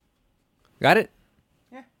Got it?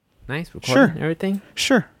 Yeah. Nice. Recording everything?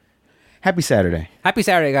 Sure. Happy Saturday. Happy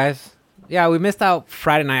Saturday, guys. Yeah, we missed out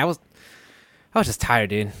Friday night. I was just tired,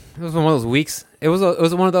 dude. It was one of those weeks. It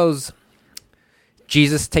was one of those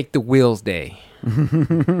Jesus take the wheels day.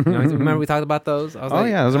 Remember we talked about those? I was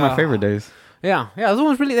those are my favorite days. Yeah, those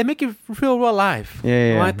ones really, they make you feel real alive.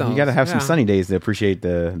 Yeah. I like those. You got to have some sunny days to appreciate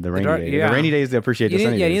the rainy days. Yeah. The rainy days to appreciate the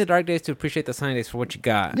sunny days. Yeah, you need the dark days to appreciate the sunny days for what you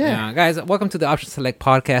got. Yeah. Guys, welcome to the Option Select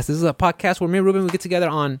podcast. This is a podcast where me and Ruben, we get together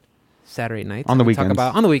on Saturday nights. On the weekends.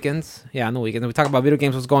 On the weekends. Yeah, on the weekends. We talk about video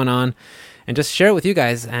games, what's going on, and just share it with you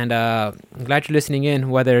guys. And I'm glad you're listening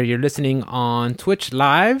in, whether you're listening on Twitch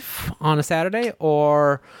live on a Saturday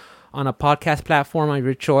or on a podcast platform of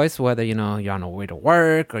your choice, whether, you're on the way to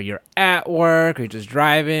work or you're at work or you're just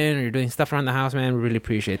driving or you're doing stuff around the house, man. We really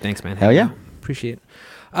appreciate it. Thanks, man. Hell yeah. Appreciate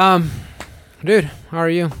it. Dude, how are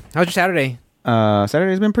you? How's your Saturday?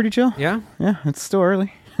 Saturday's been pretty chill. Yeah? Yeah, it's still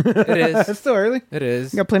early. It is. It's still early. It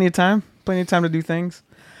is. You got plenty of time to do things.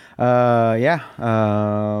 Today's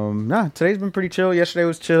been pretty chill. Yesterday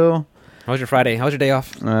was chill. How was your Friday? How was your day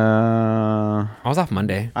off? I was off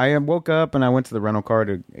Monday. I woke up and I went to the rental car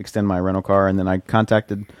to extend my rental car, and then I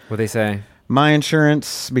contacted What'd they say? my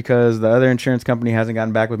insurance because the other insurance company hasn't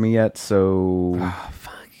gotten back with me yet, so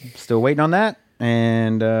Fuck. still waiting on that.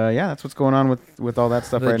 And that's what's going on with all that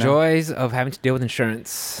stuff The right now. joys of having to deal with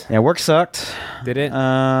insurance. Yeah, work sucked. Did it?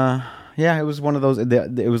 Yeah, it was one of those.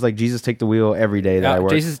 It was like Jesus take the wheel every day that I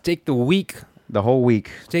worked. Jesus, take the week. The whole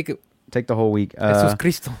week. Take the whole week. Jesus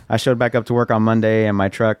Cristo. I showed back up to work on Monday, and my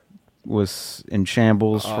truck was in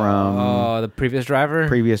shambles from the previous driver,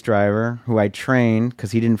 who I trained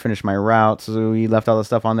because he didn't finish my route, so he left all the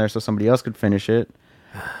stuff on there so somebody else could finish it.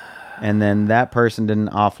 And then that person didn't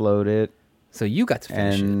offload it. So you got to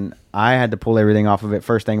finish it. And I had to pull everything off of it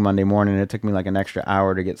first thing Monday morning. It took me like an extra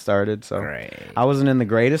hour to get started. So Great. I wasn't in the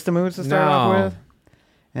greatest of moods to start off with.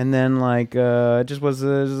 And then it just was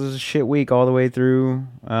a shit week all the way through.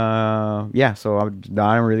 So I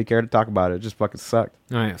don't really care to talk about it. It just fucking sucked.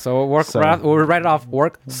 All right. So we'll write it off.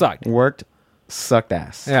 Work sucked. Worked sucked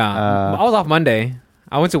ass. Yeah. I was off Monday.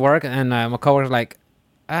 I went to work and my coworker's like,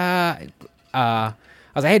 I was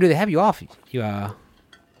like, hey, do they have you off?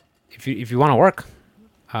 If you want to work,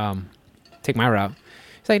 take my route.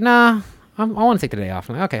 He's like, nah, I want to take the day off.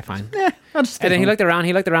 I'm like, okay, fine. I'll just And then he looked around.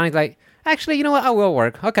 He's like, actually, you know what? I will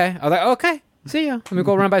work. Okay. I was like, okay. See ya. Let me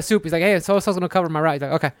go run by Soup. He's like, hey, so-and-so's going to cover my route. He's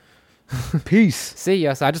like, okay. Peace. See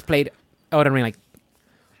ya. So I just played Elden Ring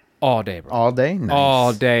all day, bro. All day? Nice.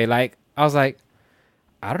 All day. I was like,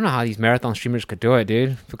 I don't know how these marathon streamers could do it,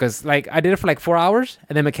 dude. Because I did it for 4 hours,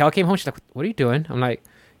 and then Mikkel came home. She's like, what are you doing? I'm like,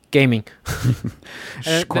 gaming.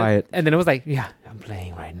 Shh, quiet. And then it was like, yeah, I'm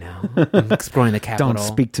playing right now. I'm exploring the capital. Don't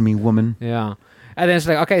speak to me, woman. Yeah. And then she's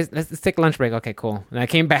like, okay, let's take a lunch break. Okay, cool. And I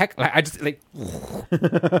came back. I just came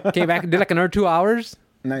back and did another 2 hours.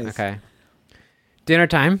 Nice. Okay. Dinner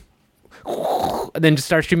time. And then just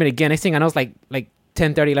start streaming again. Next thing I know, it's like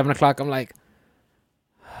 10:30, 11 o'clock. I'm like,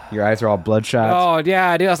 your eyes are all bloodshot. oh,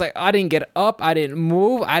 yeah, dude. I was like, I didn't get up. I didn't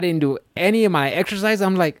move. I didn't do any of my exercise.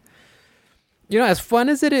 I'm like, as fun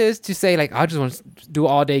as it is to say, I just want to do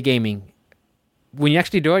all day gaming. When you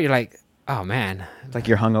actually do it, you're like, oh, man. It's like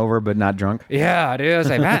you're hungover but not drunk. Yeah, dude. I was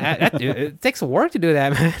like, man, it takes work to do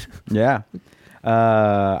that, man. Yeah.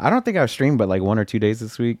 I don't think I've streamed but 1 or 2 days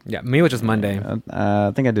this week. Yeah, me was just Monday.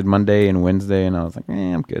 I think I did Monday and Wednesday, and I was like,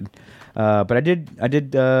 I'm good. But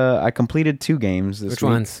I completed 2 games this week. Which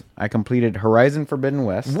ones? I completed Horizon Forbidden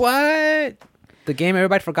West. What? The game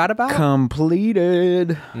everybody forgot about?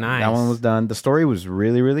 Completed. Nice. That one was done. The story was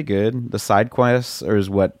really, really good. The side quests is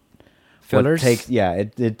what fillers.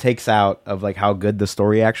 It takes out of how good the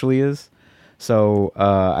story actually is. So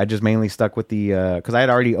I just mainly stuck with the because I had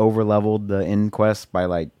already over leveled the end quest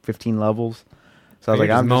by 15 levels. So I was like,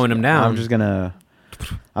 I'm mowing them down. I'm just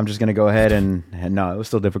gonna go ahead and no, it was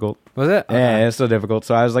still difficult. Was it? Okay. Yeah, it's still difficult.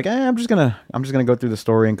 So I was like, I'm just gonna go through the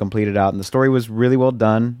story and complete it out. And the story was really well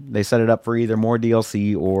done. They set it up for either more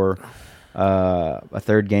DLC or a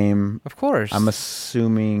third game. Of course. I'm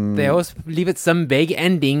assuming they always leave it some vague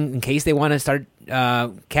ending in case they want to start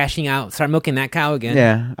cashing out, start milking that cow again.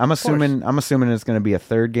 Yeah, I'm assuming it's going to be a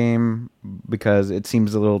third game because it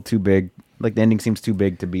seems a little too big. The ending seems too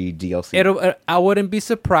big to be DLC. I wouldn't be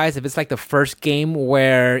surprised if it's the first game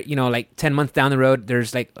where 10 months down the road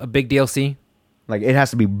there's a big DLC. It has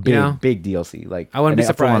to be big, big DLC. I wouldn't be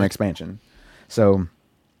surprised. Full-on expansion. So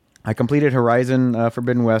I completed Horizon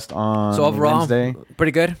Forbidden West on overall, Wednesday.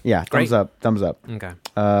 Pretty good? Yeah, thumbs up. Okay.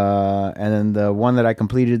 And then the one that I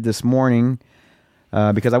completed this morning,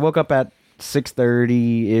 because I woke up at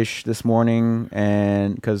 6:30-ish this morning,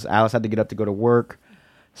 and because Alice had to get up to go to work,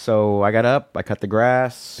 So I got up, I cut the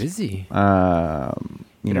grass. Busy. You Did know,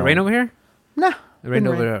 it rain over here? Nah. It rained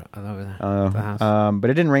didn't over rain. there. Over there. The house. But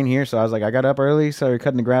it didn't rain here, so I was like, I got up early, started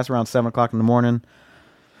cutting the grass around 7:00 in the morning.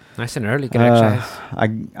 Nice and early. Good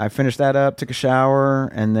exercise. I finished that up, took a shower,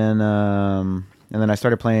 and then I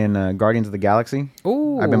started playing Guardians of the Galaxy.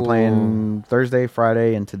 Ooh. I've been playing Thursday,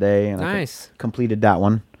 Friday, and today, and Nice. I completed that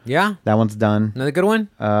one. Yeah. That one's done. Another good one.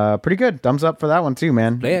 Pretty good. Thumbs up for that one too,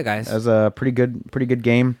 man. Play it, guys. It was a pretty good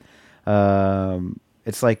game.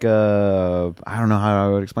 It's like I don't know how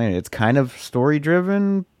I would explain it. It's kind of story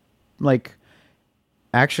driven, like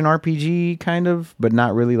action RPG kind of, but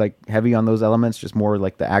not really like heavy on those elements. Just more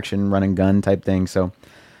like the action run and gun type thing. So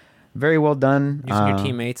very well done. Using your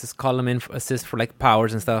teammates as call them in for assist for like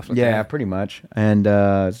powers and stuff. Like Yeah, that. pretty much. And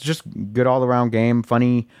it's just good all around game.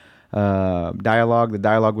 Funny dialogue. The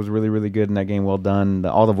dialogue was really, really good in that game. Well done.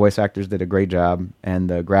 All the voice actors did a great job, and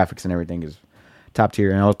the graphics and everything is top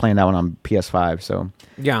tier. And I was playing that one on PS5. So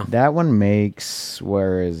Yeah. that one makes,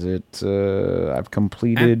 where is it? I've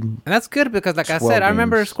completed. And that's good because, like I 12 said, I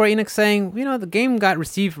remember games. Square Enix saying, the game got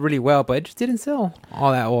received really well, but it just didn't sell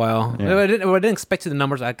all that well. Yeah. I didn't expect to the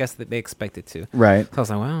numbers I guess that they expected to. Right. So I was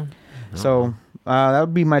like, well. So that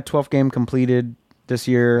would be my 12th game completed this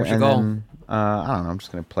year. What's your and goal? then I don't know. I'm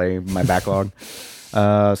just going to play my backlog.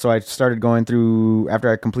 So I started going through,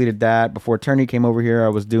 after I completed that, before Turney came over here, I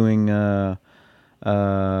was doing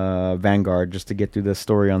Vanguard just to get through the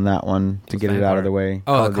story on that one, to What's get it out of Vanguard? the way.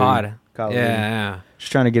 Oh, the COD. Call of Yeah, Duty. yeah.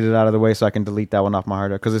 Just trying to get it out of the way so I can delete that one off my hard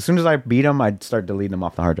drive. Because as soon as I beat them, I'd start deleting them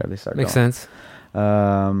off the hard drive. They start Makes going. sense.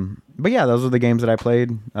 But yeah, those are the games that I played.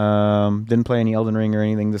 Didn't play any Elden Ring or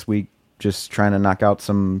anything this week. Just trying to knock out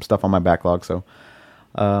some stuff on my backlog. So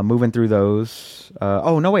moving through those.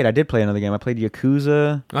 Oh no, wait! I did play another game. I played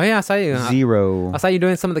Yakuza Oh, yeah, I saw you. Zero. I saw you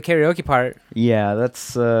doing some of the karaoke part. Yeah,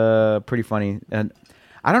 that's pretty funny. And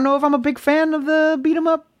I don't know if I'm a big fan of the beat 'em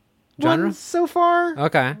up Genre? ones so far.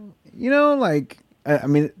 Okay. Like I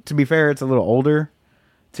mean, to be fair, it's a little older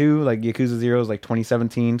too. Like Yakuza 0 is like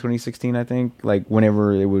 2017, 2016, I think. Like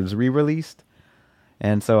whenever it was re-released,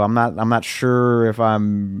 and so I'm not sure if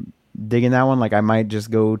I'm digging that one. Like I might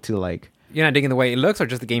just go to like. You're not digging the way it looks or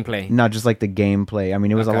just the gameplay? Not just like the gameplay. I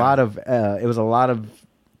mean, it was Okay. a lot of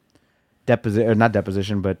deposition, not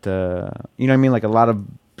deposition, but you know what I mean, like a lot of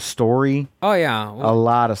story. Oh, yeah. A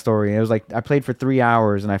lot of story. It was like I played for 3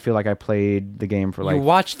 hours, and I feel like I played the game for like. You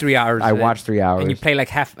watched 3 hours. I of it, watched 3 hours. And you play like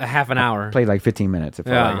half an hour. Played like 15 minutes. It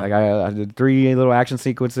felt Yeah. like I did 3 little action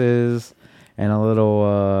sequences and a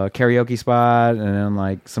little karaoke spot, and then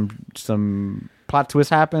like some plot twist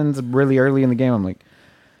happens really early in the game. I'm like,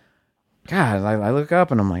 God, I look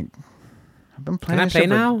up and I'm like, I've been playing Can I this play shit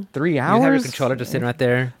for now? 3 You hours. have your controller just sitting right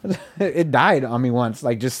there. It died on me once,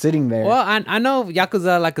 like just sitting there. Well, I know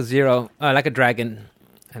Yakuza Like a Zero, Like a Dragon,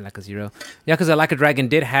 Like a Zero. Yakuza Like a Dragon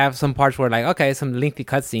did have some parts where like, okay, some lengthy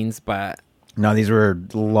cutscenes, but No, these were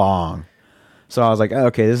long. So I was like,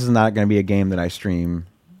 okay, this is not going to be a game that I stream.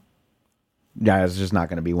 Yeah, it's just not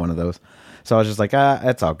going to be one of those. So I was just like,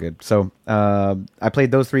 that's all good. So I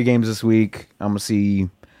played those 3 games this week. I'm going to see,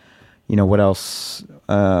 what else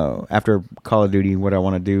after Call of Duty, what I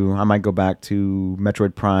want to do. I might go back to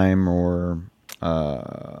Metroid Prime or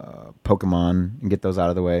Pokemon and get those out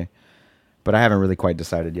of the way. But I haven't really quite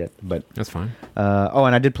decided yet. But that's fine.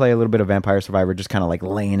 and I did play a little bit of Vampire Survivor, just kind of like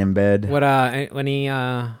laying in bed. What any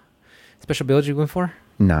special builds you going for?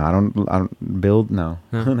 No, I don't build. No,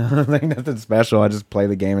 like nothing special. I just play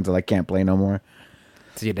the game until I can't play no more.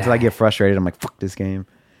 Until I get frustrated, I'm like, fuck this game.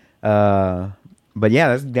 But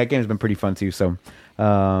yeah, that game's been pretty fun too. So,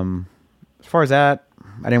 as far as that,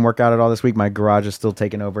 I didn't work out at all this week. My garage is still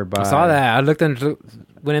taken over by. I saw that. I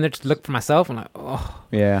went in there to look for myself. And like, oh,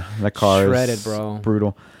 Yeah, that car shredded, is bro.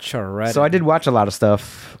 brutal. Shredded. So I did watch a lot of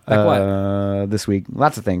stuff. Like what? This week,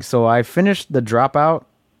 lots of things. So I finished The Dropout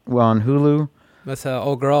on Hulu. That's an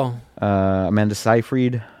old girl. Amanda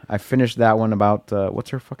Seyfried. I finished that one about what's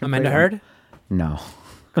her fucking Amanda face? Heard? No.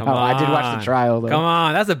 Come Oh, I did watch on. the trial though. Come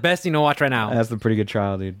on, that's the best thing to watch right now. That's the pretty good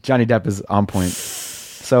trial, dude. Johnny Depp is on point.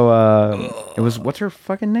 So it was what's her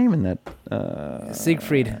fucking name in that?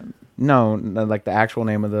 Siegfried. No, like the actual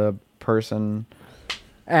name of the person.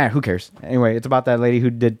 Who cares? Anyway, it's about that lady who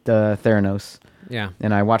did Theranos. Yeah.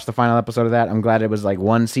 And I watched the final episode of that. I'm glad it was like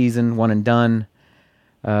one season, one and done.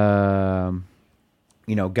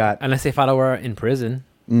 Got Unless they follow her in prison.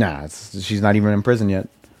 nah. She's not even in prison yet.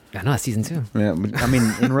 I know, that's season 2. Yeah, I mean,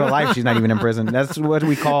 in real life, she's not even in prison. That's what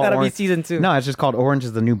we call. That'll be Orange. season 2. No, it's just called Orange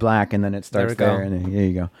is the New Black, and then it starts There we there. go. And then, there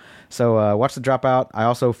you go. So watch The Dropout. I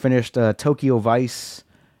also finished Tokyo Vice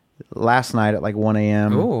last night at like 1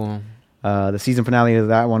 a.m. Ooh. The season finale of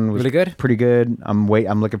that one was Really good? pretty good. I'm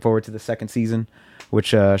looking forward to the second season, which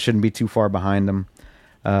shouldn't be too far behind them.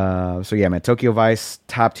 So yeah, man, Tokyo Vice,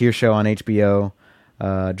 top tier show on HBO.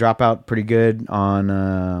 Dropout, pretty good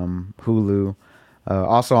on Hulu.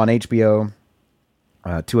 Also on HBO.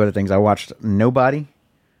 Two other things. I watched Nobody.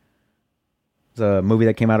 It's a movie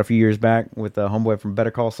that came out a few years back with the homeboy from Better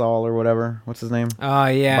Call Saul or whatever. What's his name? Oh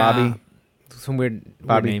yeah, Bobby. Some weird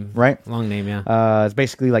Bobby, name, right? Long name, yeah. It's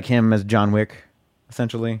basically like him as John Wick,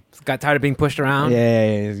 essentially. Got tired of being pushed around.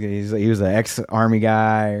 Yeah, he was an ex-army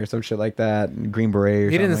guy or some shit like that. Green Beret. Or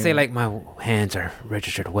He didn't something say like like my hands are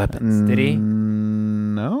registered weapons, did he?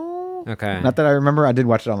 No. Okay. Not that I remember. I did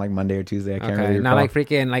watch it on like Monday or Tuesday. I can't really recall. Not like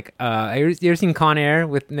freaking like you ever seen Con Air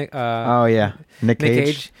with Nick? Oh yeah, Nick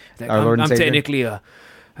Cage. Like, Our Lord and I'm Savior. technically a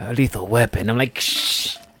lethal weapon. I'm like,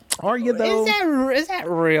 shh. Are you though? Is that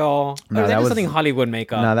real? No, or is that that was- something Hollywood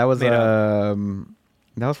make up? No, that was made up?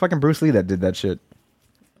 that was fucking Bruce Lee that did that shit.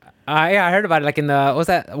 Yeah, I heard about it. Like in the what was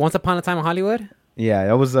that Once Upon a Time in Hollywood? Yeah,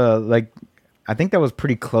 that was like I think that was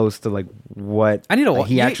pretty close to like what I need to.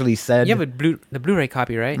 he actually said. You have the Blu-ray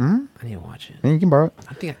copy, right? Mhm. I need to watch it. And you can borrow it.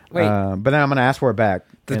 I think. Wait, But then I'm gonna ask for it back.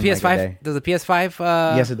 does in, the like, a PS5? day. Does the PS5?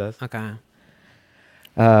 Yes, it does. Okay,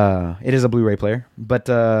 It is a Blu-ray player, but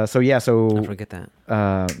so yeah, don't forget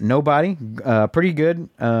that. Nobody, pretty good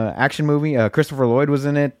action movie. Christopher Lloyd was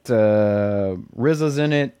in it. RZA's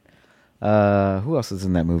in it. Who else is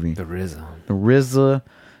in that movie? The RZA. RZA.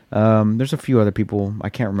 There's a few other people. I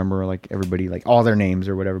can't remember like everybody, like all their names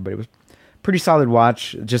or whatever, but it was pretty solid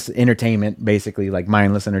watch. Just entertainment, basically, like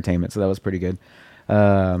mindless entertainment. So that was pretty good.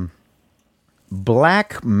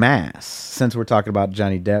 Black Mass. Since we're talking about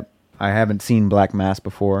Johnny Depp, I haven't seen Black Mass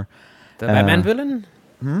before. The Batman villain?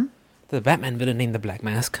 Hmm? The Batman villain named the Black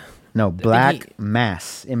Mask. No, think Black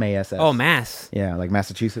Mass. MASS. Oh, Mass. Yeah, like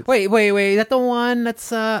Massachusetts. Wait. Is that the one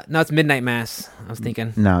that's no, it's Midnight Mass. I was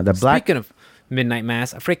thinking. No, the Black. Speaking of Midnight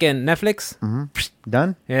Mass, freaking Netflix.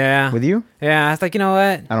 Done Yeah. with you? Yeah, I was like, you know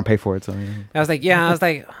what? I don't pay for it, so. I was like,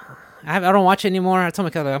 I don't watch it anymore. I told my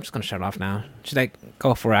kid, like, I'm just gonna shut it off now. She's like,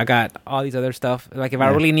 go for it. I got all these other stuff. Like, if I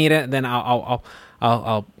Yeah. really need it, then I'll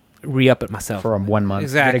re-up it myself For 1 month.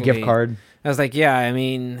 Exactly. Get a gift card. I was like, yeah. I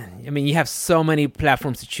mean, you have so many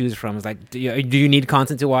platforms to choose from. It's like, do you need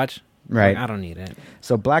content to watch? Right. Like, I don't need it.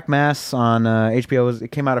 So Black Mass on HBO.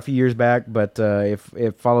 It came out a few years back, but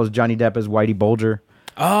it follows Johnny Depp as Whitey Bulger.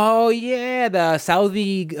 Oh yeah, the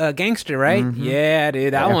Saudi gangster, right? Mhm. Yeah,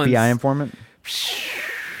 dude, that The one's FBI informant.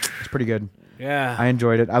 It's pretty good. yeah. I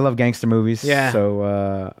enjoyed it. I love gangster movies. Yeah.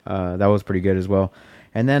 So that was pretty good as well.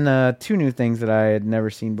 And then two new things that I had never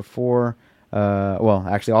seen before. Well,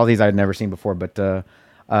 actually, all these I had never seen before. But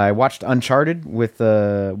I watched Uncharted with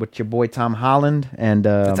your boy Tom Holland and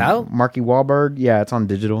It's out? Marky Wahlberg. Yeah, it's on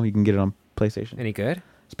digital. You can get it on PlayStation. Any good?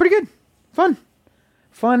 It's pretty good.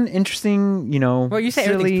 Fun, interesting. You know. Well, you say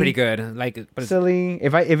silly, everything's pretty good. Like, but it's, Silly.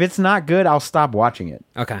 If it's not good, I'll stop watching it.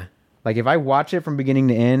 okay. Like if I watch it from beginning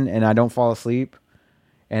to end and I don't fall asleep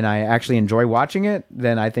and I actually enjoy watching it,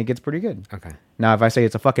 then I think it's pretty good. Okay. Now, if I say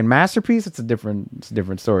it's a fucking masterpiece, it's a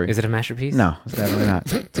different story. Is it a masterpiece? No, it's definitely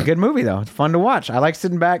not. It's a good movie though. It's fun to watch. I like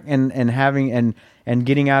sitting back and having and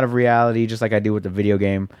getting out of reality, just like I do with the video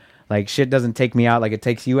game. Like shit doesn't take me out like it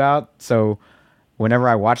takes you out. So whenever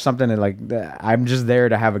I watch something, I'm just there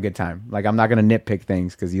to have a good time. Like I'm not gonna nitpick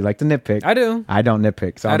things because you like to nitpick. I do. I don't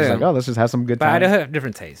nitpick, so I I'm just do. like, oh, let's just have some good But time. I do have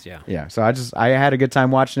different taste, yeah. Yeah, so I had a good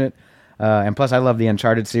time watching it, and plus I love the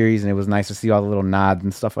Uncharted series, and it was nice to see all the little nods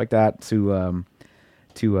and stuff like that to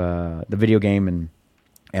the video game,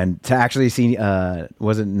 and to actually see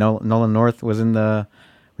was it Nolan North was in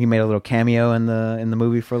he made a little cameo in the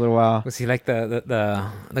movie for a little while. Was he like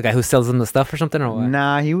the guy who sells them the stuff or something, or what?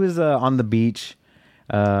 Nah, he was on the beach,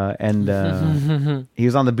 and he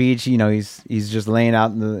was on the beach. You know, he's just laying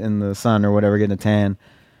out in the sun or whatever, getting a tan.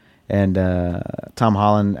 And Tom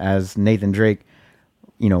Holland as Nathan Drake,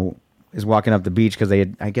 you know, is walking up the beach because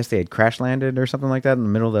I guess they had crash landed or something like that in the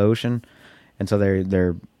middle of the ocean, and so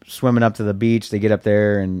they're swimming up to the beach. They get up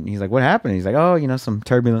there, and he's like, "What happened?" He's like, "Oh, you know, some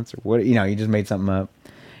turbulence or what? You know, he just made something up."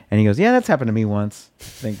 And he goes, "Yeah, that's happened to me once." I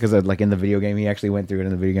think because like in the video game, he actually went through it in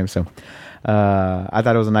the video game. So I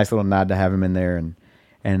thought it was a nice little nod to have him in there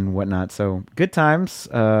and whatnot. So good times.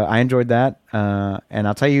 I enjoyed that, and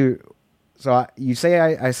I'll tell you. So you say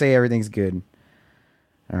I say everything's good.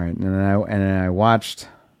 All right, and then I watched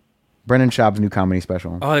Brendan Schaub's new comedy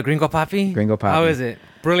special. Oh, the Gringo Papi? Gringo Papi. How is it?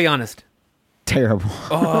 Brutally honest. Terrible.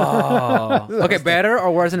 Oh. Okay, better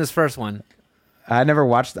or worse than his first one? I've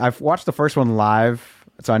watched the first one live,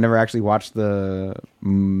 so I never actually watched the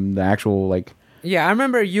actual like. Yeah, I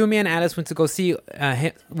remember you, me, and Alice went to go see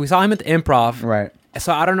him. We saw him at the Improv. Right.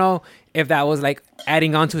 So I don't know if that was like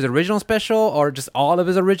adding on to his original special or just all of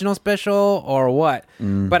his original special or what.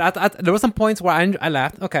 But there were some points where I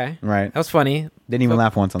laughed. Okay, Right. that was funny. Didn't even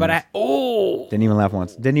laugh once on But this. oh, Didn't even laugh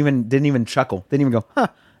once. Didn't even chuckle. Didn't even go, huh,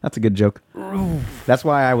 that's a good joke. That's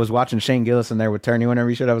why I was watching Shane Gillis in there with Turney whenever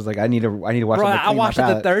he should. I was like, I need to watch bro, something to I clean my watched it the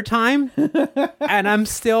palate. third time, and I'm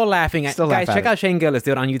still laughing. Still Guys, laugh at check it. out Shane Gillis,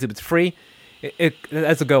 dude, on YouTube. It's free.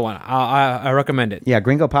 That's a good one. I recommend it. Yeah,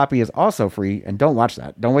 Gringo Poppy is also free, and don't watch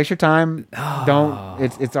that. Don't waste your time. Don't.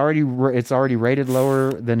 It's already rated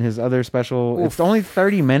lower than his other special. Oof. It's only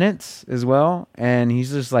 30 minutes as well, and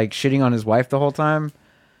he's just like shitting on his wife the whole time.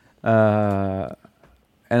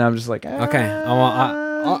 And I'm just like, Okay, I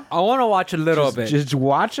want to watch a little bit. Just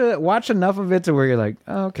watch enough of it to where you're like,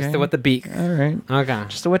 oh, okay, Just with the beak. all right, Okay.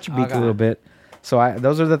 just to wet your beak Okay. a little bit. So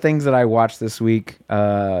those are the things that I watched this week.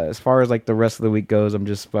 As far as like the rest of the week goes, I'm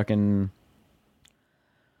just fucking.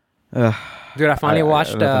 Dude, I finally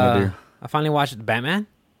watched. nothing to do. I finally watched Batman.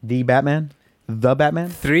 The Batman.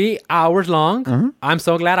 3 hours long. I'm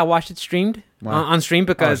so glad I watched it streamed on stream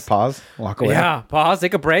because pause, walk away. yeah, pause,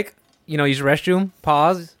 take a break. Use the restroom.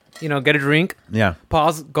 Pause. Get a drink. Yeah.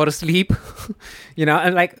 Pause. Go to sleep.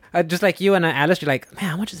 And like just like you and Alice, you're like,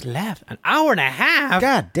 man, how much is left? An hour and a half.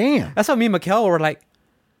 God damn. That's how me and Mikkel were like.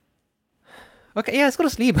 Okay, yeah, let's go to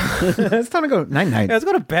sleep. It's time to go night night. Yeah, let's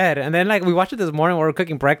go to bed. And then like we watched it this morning. We were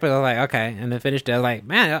cooking breakfast. I was like, okay, and then finished it. I was like,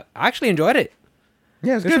 man, I actually enjoyed it.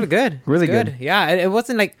 Yeah, it's It's really good. Really It's good. Yeah, it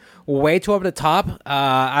wasn't like way too over the top.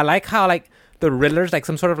 I like how like the Riddler's like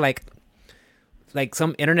some sort of like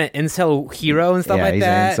some internet incel hero and stuff Yeah, like he's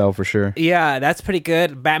that. an incel for sure. Yeah, that's pretty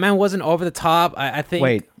good. Batman wasn't over the top. I think.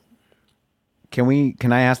 Wait.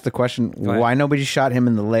 Can I ask the question ahead. why nobody shot him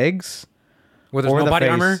in the legs? Well, there's or no the body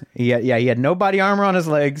face? armor. He had no body armor on his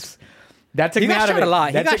legs. That took He me got out of shot it. a lot.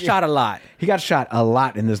 He That got took- shot a lot. He got shot a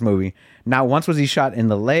lot in this movie. Not once was he shot in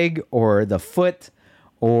the leg or the foot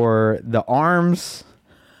or the arms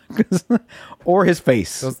or his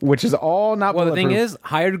face, which is all not. Well, the thing bulletproof. is,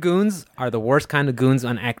 hired goons are the worst kind of goons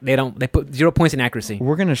on they put 0 points in accuracy.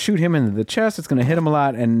 We're gonna shoot him in the chest. It's gonna hit him a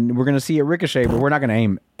lot, and we're gonna see it ricochet. But we're not gonna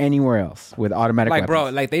aim anywhere else with automatic. Like, weapons. bro,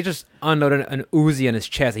 like they just unloaded an Uzi in his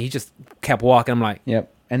chest, and he just kept walking. I'm like,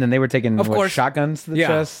 Yep. And then they were taking Of course. shotguns to the yeah.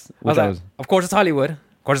 chest. I was Which like, of course it's Hollywood.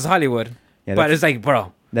 Of course it's Hollywood. Yeah, but that's- it's like,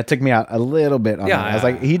 bro, that took me out a little bit. On Yeah, that. I was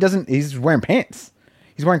yeah. like, he's wearing pants.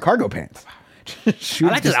 He's wearing cargo pants. Shoot,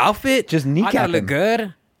 I like his outfit. just I thought kneecap it looked him.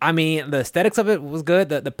 good. I mean, the aesthetics of it was good.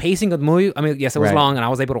 The pacing of the movie. I mean, yes, it was Right. long, and I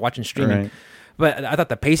was able to watch it streaming. Right. But I thought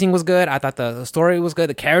the pacing was good. I thought the story was good.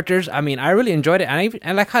 The characters. I mean, I really enjoyed it. And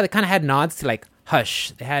I like how they kind of had nods to like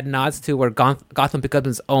Hush. They had nods to where Gotham becomes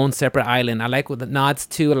its own separate island. I like with the nods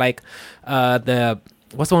to like what's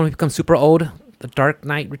the one who becomes super old? The Dark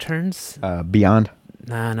Knight Returns. Beyond.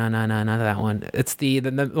 No, not that one. It's the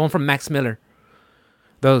one from Max Miller.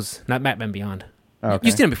 Those, not Batman Beyond. Oh, okay.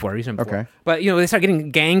 You've seen them before. Okay. But they start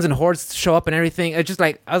getting gangs and hordes to show up and everything. It's just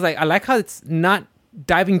like I was like, I like how it's not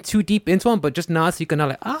diving too deep into them, but just nods so you can know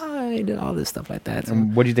like, I did all this stuff like that. So,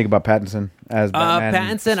 What do you think about Pattinson as Batman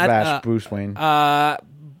Pattinson, slash Bruce Wayne?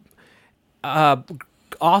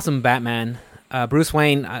 awesome Batman. Bruce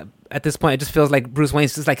Wayne. At this point, it just feels like Bruce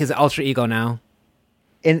Wayne's just like his alter ego now.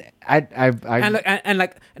 And I And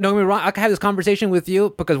like, don't get me wrong, I can have this conversation with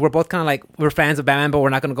you because we're both kind of like we're fans of Batman, but we're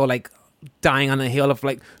not gonna go like dying on the hill of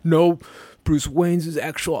like, no, Bruce Wayne's his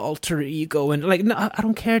actual alter ego, and like, no, I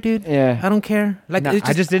don't care, dude. Yeah. I don't care. Like, no, it's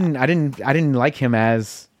I didn't like him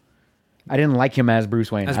as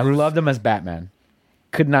Bruce Wayne. As I Bruce. loved him as Batman.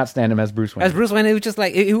 Could not stand him as Bruce Wayne. as Bruce Wayne, it was just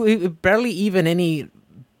like it barely even any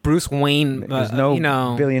Bruce Wayne. There's no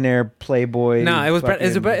billionaire playboy. No, it was fucking-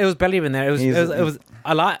 it was barely even there. It was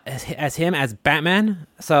a lot as him as Batman.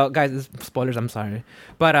 So guys, spoilers. I'm sorry,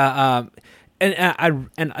 but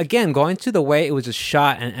and again going to the way it was just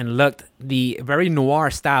shot and looked, the very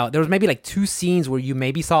noir style. There was maybe like 2 scenes where you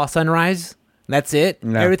maybe saw a sunrise. That's it.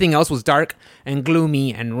 No. Everything else was dark and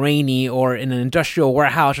gloomy and rainy, or in an industrial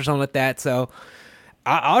warehouse or something like that. So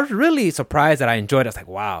I was really surprised that I enjoyed it. I was like,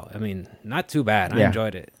 wow. I mean, not too bad. I Yeah.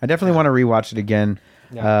 enjoyed it. I definitely want to rewatch it again.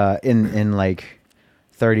 Yeah. In like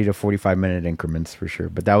 30 to 45 minute increments for sure.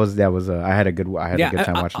 But that was I had a good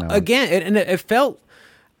time watching that one. Again, it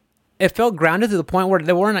felt grounded to the point where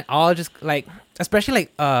they weren't like all just like, especially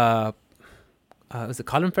like was it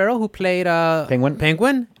Colin Farrell who played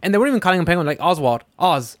Penguin, and they weren't even calling him Penguin, like Oswald,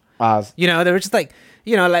 Oz. They were just like,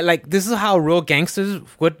 like this is how real gangsters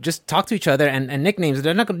would just talk to each other and nicknames.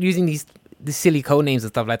 They're not using these silly code names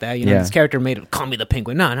and stuff like that. Yeah. This character made it, call me the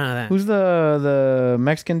Penguin. No, none of that. Who's the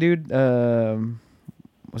Mexican dude?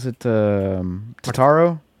 Was it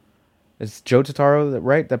Totaro? It's Joe Totaro,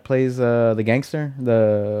 right? That plays the gangster.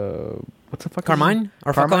 What's the fuck? Carmine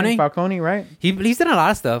or Carmine Falcone? Falcone, right? He's done a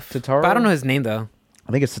lot of stuff. Totaro? But I don't know his name though.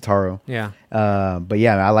 I think it's Totaro. Yeah. But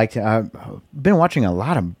yeah, I liked it. I've been watching a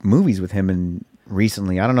lot of movies with him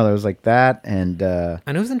recently. I don't know. There was like that, and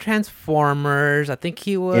he was in Transformers. I think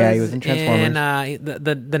he was. Yeah, he was in Transformers.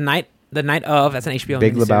 The night of. That's an HBO.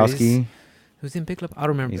 Big miniseries. Lebowski. Who's in Big Lebowski? I don't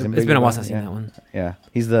remember. He's in It's Big been a while since I've Lebowski, seen that one. Yeah,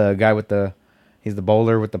 he's the guy with he's the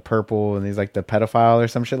bowler with the purple, and he's like the pedophile or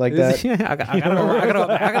some shit like that. Yeah, I gotta go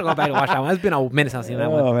back and watch that one. It's been a minute since I've seen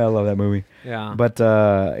that one. Oh man, I love that movie. Yeah. But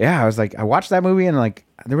yeah, I watched that movie, and like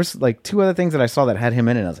there was like 2 other things that I saw that had him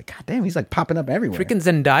in it. And I was like, God damn, he's like popping up everywhere. Freaking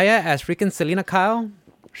Zendaya as freaking Selena Kyle.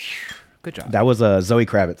 Good job. That was Zoe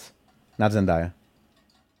Kravitz, not Zendaya.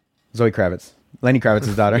 Zoe Kravitz, Lenny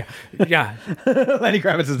Kravitz's daughter. Yeah. Lenny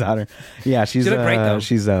Kravitz's daughter. Yeah, she's She looked great, though.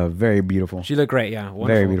 She's very beautiful. She looked great. Yeah. Wonderful.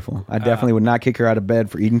 Very beautiful. I definitely would not kick her out of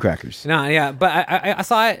bed for eating crackers. No, yeah, but I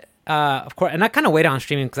saw it, of course, and I kind of waited on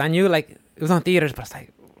streaming because I knew like it was on theaters, but it's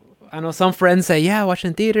like I know some friends say watch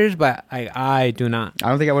in theaters, but I do not. I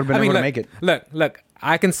don't think I would have been able look, to make it. Look,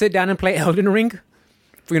 I can sit down and play Elden Ring,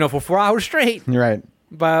 for 4 hours straight. You're right.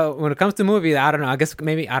 But when it comes to movies, I don't know. I guess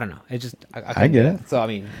maybe I don't know. It just I get it. So I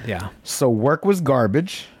mean, yeah. So work was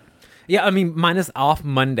garbage. Yeah, I mean, mine is off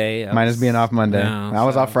Monday. Mine is being off Monday. I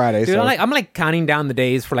was off Friday. Dude, so I'm like counting down the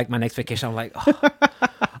days for like my next vacation. I'm like,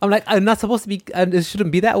 I'm not supposed to be. It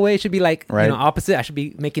shouldn't be that way. It should be like opposite. I should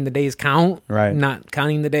be making the days count, right? Not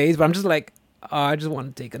counting the days. But I'm just like, I just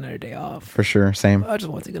want to take another day off. For sure, same. I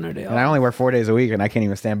just want to take another day off. And I only work 4 days a week, and I can't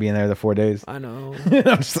even stand being there the 4 days. I know.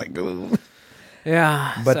 I'm just like, ooh.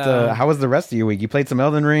 Yeah. But how was the rest of your week? You played some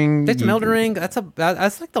Elden Ring. Played some Elden Ring. That's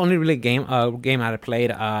like the only really game I played.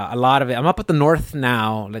 A lot of it. I'm up at the north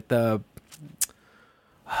now, like the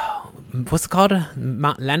what's it called?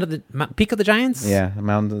 Peak of the Giants. Yeah,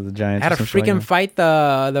 Mountain of the Giants. I had a freaking fight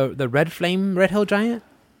the Red Hill Giant.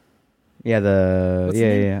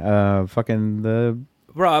 Yeah, fucking the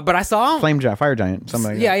bro. But I saw him. Fire Giant. Something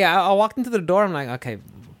like that. Yeah. I walked into the door. I'm like, okay,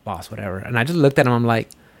 boss, whatever. And I just looked at him. I'm like,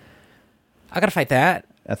 I gotta fight that.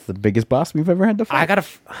 That's the biggest boss we've ever had to fight.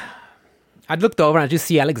 I looked over and I just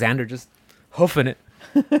see Alexander just hoofing it.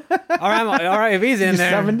 all right. If he's in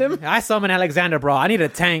there, summoned him. I summoned Alexander, bro. I need a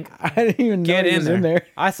tank. I didn't even know he was in there.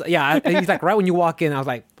 He's like right when you walk in. I was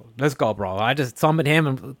like, let's go, bro. I just summoned him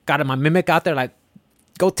and got my mimic out there, like,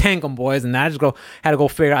 go tank him, boys. And then I just had to go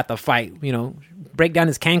figure out the fight. Break down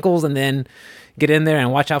his cankles and then get in there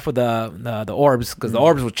and watch out for the orbs because the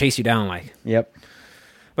orbs will chase you down, like. Yep.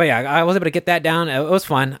 But yeah, I was able to get that down. It was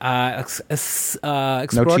fun.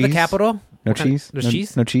 Explored the capital. No cheese?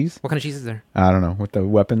 Cheese? No cheese? What kind of cheese is there? I don't know. With the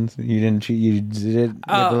weapons? You didn't cheat? You did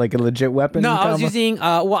like a legit weapon? No, I was using...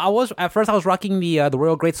 at first I was rocking the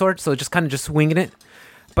Royal Greatsword, so just swinging it.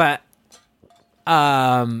 But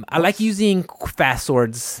I like using fast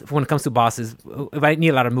swords when it comes to bosses, if I need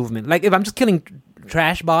a lot of movement. Like, if I'm just killing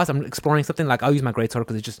trash boss, I'm exploring something, like, I'll use my Greatsword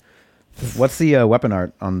because it just... What's the weapon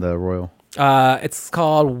art on the Royal? It's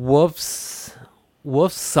called Wolf's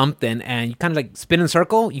something, and you kind of like spin in a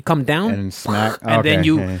circle. You come down and smack, and then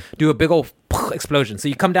you do a big old explosion. So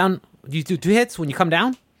you come down. You do 2 hits when you come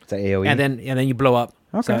down. It's an AOE, and then you blow up.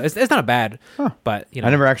 Okay, so it's not bad, but I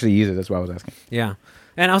never actually use it. That's why I was asking. Yeah,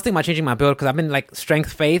 and I was thinking about changing my build because I've been like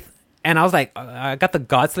strength, faith, and I was like, I got the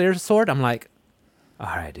Godslayer sword. I'm like, all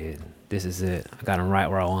right, dude, this is it. I got him right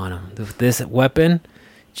where I want him. With this weapon,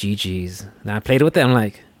 GG's. Then I played with it. I'm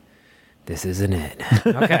like, this isn't it.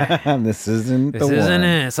 Okay. This isn't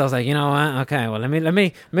it. So I was like, you know what? Okay, well, let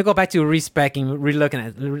me go back to respecking, re-looking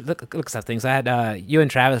at look at some things. I had you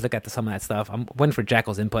and Travis look at some of that stuff. I'm waiting for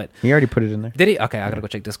Jackal's input. He already put it in there. Did he? Okay, I gotta go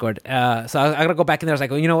check Discord. So I gotta go back in there. I was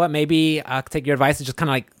like, well, you know what? Maybe I'll take your advice and just kind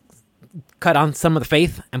of like cut on some of the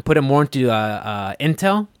faith and put it more into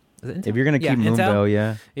intel. Is it intel? If you're gonna keep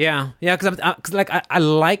Moonveil, yeah, because I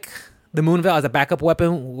like the Moonveil as a backup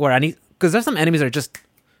weapon where I need, because there's some enemies that are just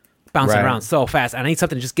bouncing around so fast. I need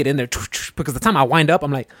something to just get in there because the time I wind up,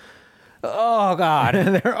 I'm like, oh god,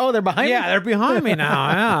 they're behind me. Yeah, they're behind me now.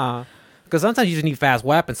 Yeah, because sometimes you just need fast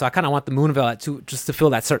weapons. So I kind of want the Moonveil just to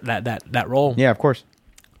fill that role. Yeah, of course.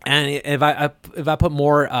 And if I put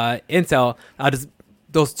more intel, I'll just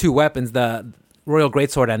those 2 weapons, the Royal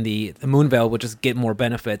Greatsword and the Moonveil, will just get more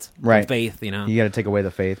benefits from faith. You got to take away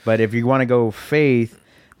the faith. But if you want to go faith,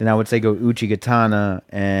 then I would say go Uchigatana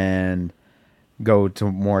and go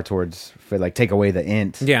to more towards like take away the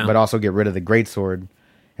int, but also get rid of the greatsword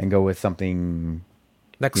and go with something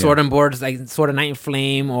like Sword and Board, like Sword of Night and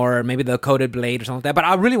Flame, or maybe the Coated Blade or something like that. But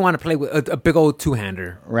I really want to play with a big old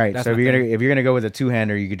 2-hander. Right. That's so if you're gonna go with a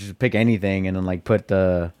 2-hander, you could just pick anything and then like put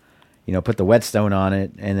the put the whetstone on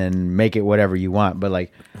it and then make it whatever you want. But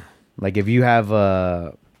like if you have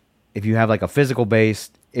like a physical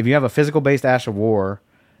based Ash of War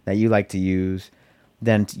that you like to use,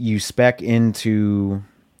 then you spec into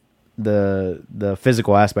the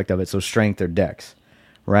physical aspect of it, so strength or dex,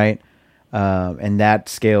 right? And that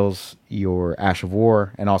scales your Ash of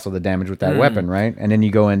War and also the damage with that weapon, right? And then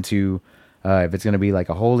you go into if it's going to be like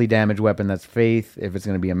a holy damage weapon, that's faith. If it's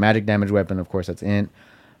going to be a magic damage weapon, of course, that's int.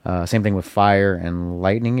 Same thing with fire and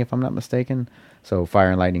lightning, if I'm not mistaken. So fire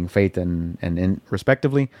and lightning, faith and int,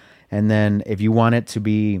 respectively. And then if you want it to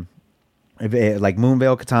be like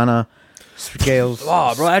Moonveil Katana scales.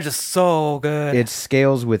 Oh, bro, that's just so good. It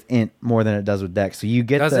scales with int more than it does with dex. So you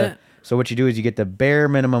get So what you do is you get the bare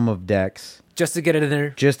minimum of dex just to get it in there,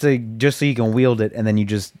 just so you can wield it, and then you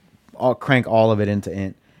just crank all of it into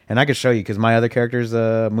int. And I could show you because my other character's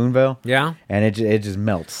Moonveil. Yeah. And it just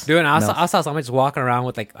melts. Dude, I saw somebody just walking around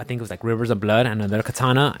with like, I think it was like Rivers of Blood and another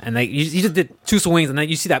katana, and like you just did 2 swings, and then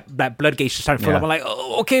you see that blood gauge start to fill up. I'm like,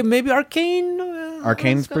 oh, okay, maybe Arcane.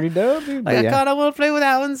 Arcane's pretty dope, dude. Like, I kind of want to play with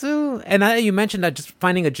that one too. And you mentioned that just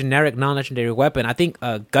finding a generic non-legendary weapon. I think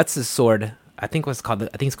Guts' sword, I think it's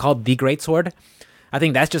called the Great Sword. I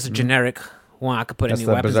think that's just a generic one. I could put any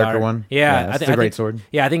weapons. That's the Berserker one. Yeah, that's the Great Sword.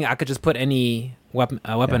 Yeah, I think I could just put any weapon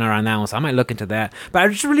around that one. So I might look into that. But I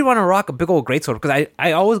just really want to rock a big old Great Sword because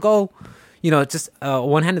I always go, just a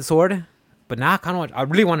one-handed sword. But now I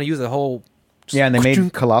really want to use a whole. Yeah, and they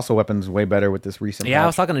made colossal weapons way better with this recent. Yeah, patch. I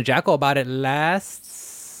was talking to Jacko about it last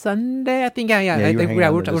Sunday, I think. Yeah. I think we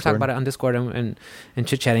were talking about it on Discord and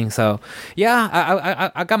chit chatting. So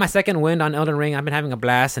yeah, I got my second wind on Elden Ring. I've been having a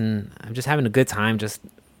blast, and I'm just having a good time, just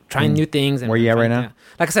trying new things. And where you at right now?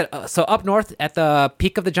 Like I said, so up north at the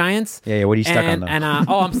peak of the Giants. Yeah. What are you stuck on though? And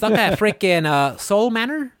I'm stuck at freaking Soul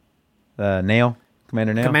Manor.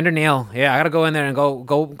 Commander Nail. Commander Nail. Yeah, I gotta go in there and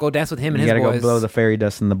go dance with him and his boys. You gotta go blow the fairy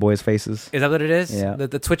dust in the boys' faces. Is that what it is? Yeah.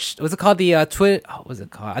 The Twitch. What's it called? The Twitch. What was it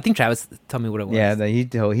called? I think Travis told me what it was. Yeah, he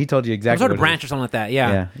told you exactly. Some sort of branch or something like that. Yeah.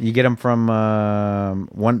 Yeah. You get them from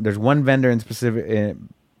one. There's one vendor in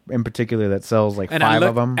particular that sells like 5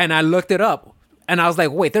 of them. And I looked it up, and I was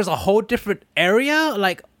like, wait, there's a whole different area.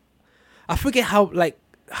 Like, I forget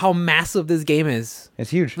how massive this game is.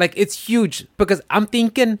 It's huge. Like, it's huge because I'm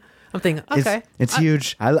thinking, okay. It's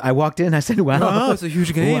huge. I walked in, I said, wow. It's a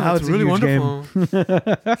huge game. Wow, it's really wonderful.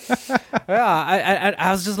 Yeah,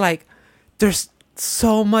 I was just like, there's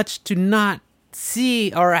so much to not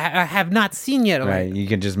see or I have not seen yet. Right, like, you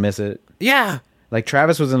can just miss it. Yeah. Like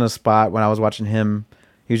Travis was in a spot when I was watching him.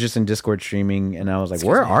 He was just in Discord streaming, and I was like,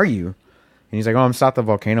 where are you? And he's like, oh, I'm south of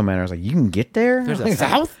Volcano Manor. I was like, you can get there? There's a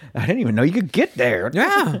south? I didn't even know you could get there.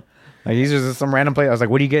 Yeah. Like he's just some random place. I was like,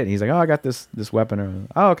 "What do you get?" He's like, "Oh, I got this weapon." Or,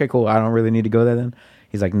 "Oh, okay, cool. I don't really need to go there then."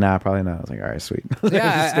 He's like, "Nah, probably not." I was like, "All right, sweet."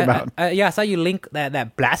 Yeah, I saw you link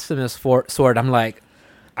that blasphemous sword. I'm like,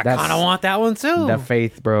 I kind of want that one too. That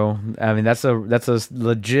faith, bro. I mean, that's a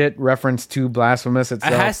legit reference to Blasphemous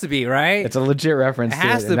itself. It has to be, right? It's a legit reference. It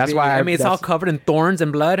has to be. That's why it's all covered in thorns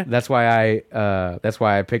and blood. That's why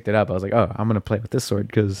I picked it up. I was like, oh, I'm gonna play with this sword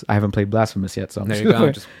because I haven't played Blasphemous yet. So I'm there you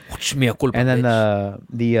go. Just whoosh me a culpa. And then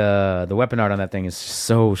the weapon art on that thing is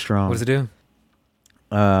so strong. What does it do?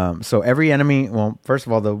 So every enemy. Well, first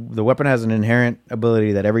of all, the weapon has an inherent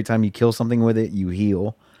ability that every time you kill something with it, you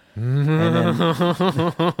heal. And then,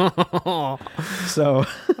 so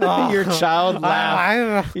your child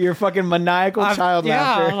laugh, your fucking maniacal child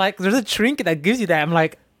laughter. Yeah, like there's a trinket that gives you that. I'm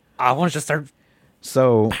like, I want to just start.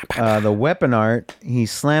 So the weapon art, he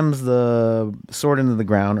slams the sword into the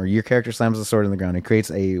ground, or your character slams the sword in the ground. It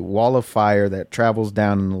creates a wall of fire that travels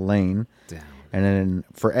down in the lane. Damn. And then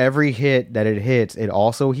for every hit that it hits, it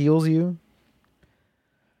also heals you.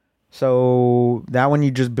 So that one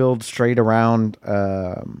you just build straight around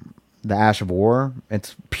the Ash of War.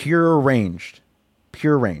 It's pure ranged.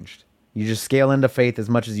 You just scale into faith as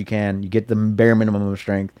much as you can. You get the bare minimum of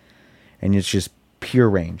strength, and it's just pure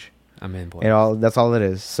range. I'm in, boy. That's all it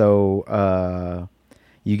is. So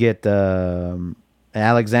you get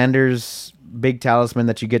Alexander's big talisman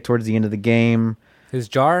that you get towards the end of the game. His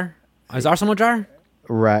jar? His arsenal jar?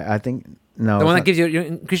 Right, I think... No, the one that gives you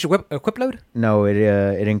increase your equip load? No,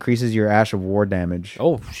 it increases your Ash of War damage.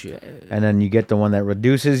 Oh shit! And then you get the one that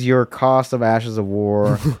reduces your cost of Ashes of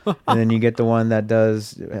War, and then you get the one that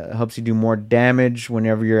helps you do more damage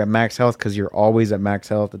whenever you're at max health because you're always at max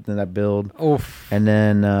health in that build. Oof. And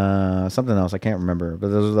then something else I can't remember, but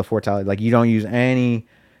those are the 4 tally. Like you don't use any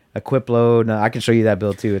equip load. No, I can show you that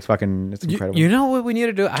build too. It's incredible. You know what we need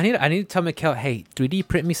to do? I need to tell Mikkel, hey, 3D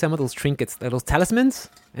print me some of those trinkets, those talismans,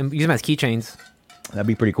 and use them as keychains. That'd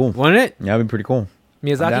be pretty cool. Wouldn't it? Yeah, that'd be pretty cool.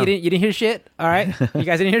 Miyazaki, down. you didn't hear shit. All right, you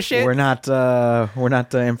guys didn't hear shit. We're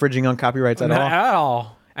not infringing on copyrights at Not all. at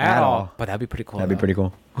all. At At all. all. But that'd be pretty cool. That'd be though. pretty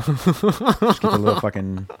cool. Just get the little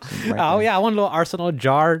fucking. Right Oh there. yeah, I want a little Arsenal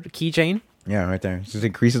jar keychain. Yeah, right there. It just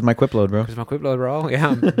increases my quip load, bro. Because my quip load, bro.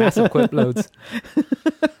 Yeah, massive quip loads.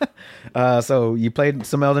 So you played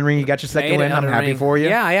some Elden Ring. You got your second Played win. I'm Elden happy Ring. for you.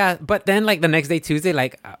 Yeah. But then like the next day, Tuesday,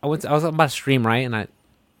 like I was about to stream, right? And I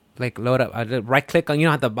like load up. I right click on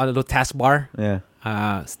on the little taskbar.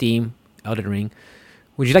 Yeah. Steam, Elden Ring.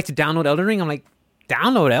 Would you like to download Elden Ring? I'm like,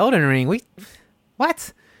 download Elden Ring?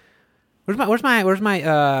 What? Where's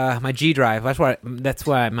my G drive? That's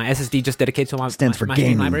why my SSD just dedicated to my Stands for my Steam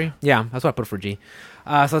gaming. library. Yeah, that's what I put for G.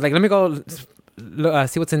 So I was like, let me go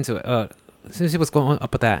see what's into it. See what's going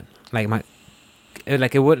up with that. Like my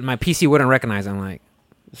PC wouldn't recognize it. I'm like,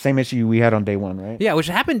 Same issue we had on day one, right? yeah, which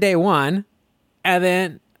happened day one, and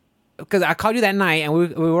then because I called you that night and we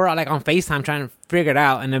were like on FaceTime trying to figure it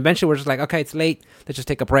out, and eventually we're just like, okay, it's late. Let's just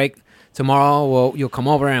take a break. Tomorrow you'll come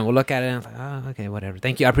over and we'll look at it. And I was like, oh, okay, whatever.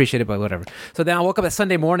 Thank you, I appreciate it, but whatever. So then I woke up that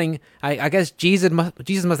Sunday morning. I guess Jesus must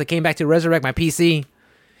have came back to resurrect my PC.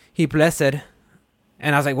 He blessed,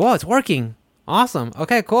 and I was like, whoa, it's working. Awesome.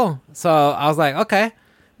 Okay, cool. So I was like, okay,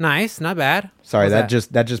 nice, not bad. Sorry, What's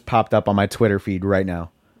that just popped up on my Twitter feed right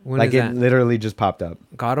now. When Like is it that? literally just popped up.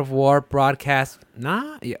 God of War broadcast.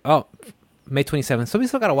 Nah. Yeah. Oh, May 27th. So we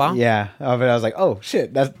still got a while. Yeah, of it. I was like, oh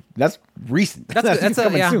shit, that's recent. That's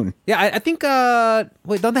coming yeah. soon. Yeah, I think.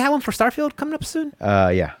 Wait, don't they have one for Starfield coming up soon?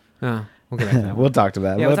 Yeah. Oh, we'll get back to that one. We'll talk to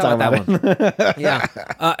that. Yeah, we'll talk about that it. one.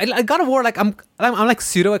 Yeah, God of War. Like I'm like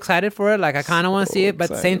pseudo excited for it. Like I kind of want to see it, but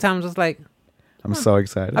at the same time, I'm just like I'm so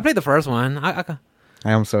excited. I played the first one. I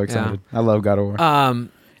am so excited. I love God of War.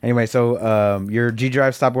 Anyway, so your G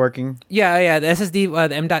drive stopped working. Yeah. The SSD,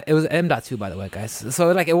 the M dot. It was M.2, by the way, guys.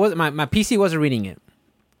 So like it was my PC wasn't reading it,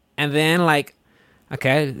 and then like,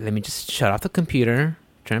 okay, let me just shut off the computer,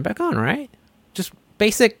 turn it back on. Right, just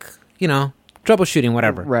basic, troubleshooting,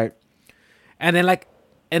 whatever. Right. And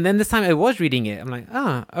then this time it was reading it. I'm like,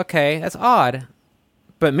 oh, okay, that's odd.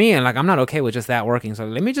 But me, like, I'm not okay with just that working. So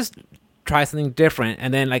let me just try something different.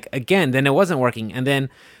 And then like again, then it wasn't working. And then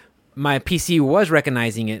my PC was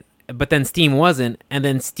recognizing it, but then Steam wasn't. And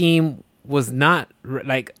then Steam was not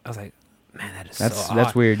like, I was like, man, That's so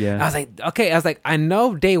odd. weird. Yeah. I was like, okay. I was like, I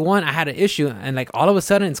know day one I had an issue, and like all of a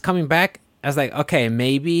sudden it's coming back. I was like, okay,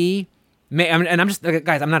 maybe. And I'm just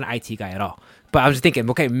guys, I'm not an IT guy at all, but I was just thinking,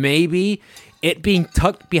 okay, maybe it being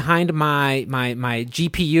tucked behind my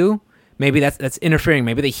GPU, maybe that's interfering.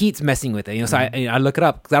 Maybe the heat's messing with it. So I look it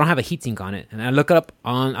up because I don't have a heatsink on it, and I look it up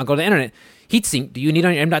I'll go to the internet. Heatsink, do you need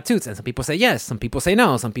on your M.2s? And some people say yes, some people say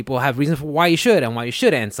no. Some people have reasons for why you should and why you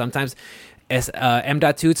shouldn't. And sometimes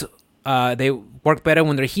M.2s they work better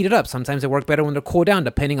when they're heated up. Sometimes they work better when they're cooled down,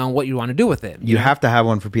 depending on what you want to do with it. You have to have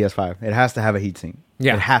one for PS5. It has to have a heatsink.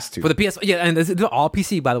 Yeah, it has to. for the PS. Yeah, and this is all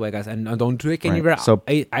PC, by the way, guys. And don't take any Right. So-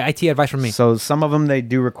 IT advice from me. So some of them they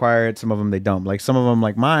do require it, some of them they don't. Like some of them,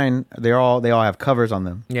 like mine, they all have covers on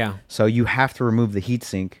them. Yeah, So you have to remove the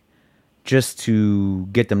heatsink just to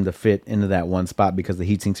get them to fit into that one spot because the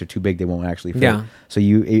heat sinks are too big; they won't actually fit. Yeah. So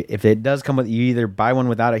if it does come with, you either buy one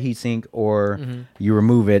without a heat sink or you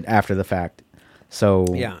remove it after the fact. So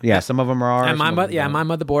Yeah. some of them are. and some of them don't. my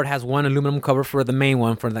motherboard has one aluminum cover for the main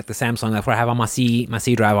one for like the Samsung. That's what I have on my C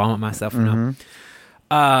drive, all my stuff now.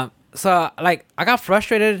 So like I got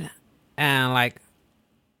frustrated and like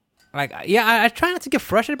I try not to get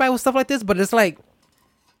frustrated by stuff like this, but it's like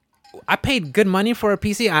I paid good money for a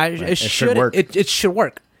PC. It should work. It should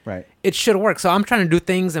work. Right. It should work. So I'm trying to do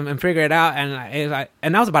things and figure it out. And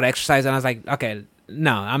I was about to exercise, and I was like, okay,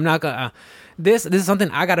 no, I'm not gonna. This is something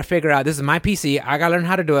I got to figure out. This is my PC. I got to learn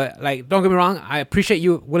how to do it. Like, don't get me wrong. I appreciate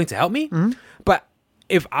you willing to help me, but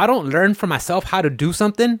if I don't learn for myself how to do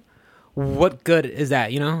something, what good is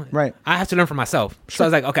that? Right. I have to learn for myself. So I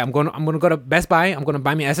was like, okay, I'm going to go to Best Buy. I'm going to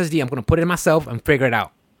buy me an SSD. I'm going to put it in myself and figure it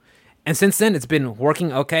out. And since then, it's been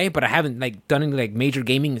working okay, but I haven't like done any like major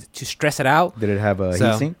gaming to stress it out. Did it have a So-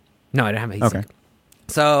 heatsink? No, I didn't have a heatsink. Okay.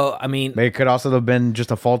 So I mean, But it could also have been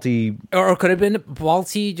just a faulty. or could have been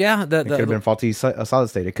faulty. Yeah, It could have been faulty solid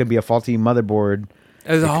state. It could be a faulty motherboard.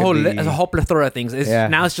 there's it a could whole be- there's a whole plethora of things. Yeah.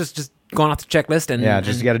 Now it's just going off the checklist and Yeah,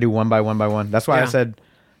 just and, you got to do one by one. That's why Yeah. I said.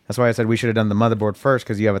 That's why I said we should have done the motherboard first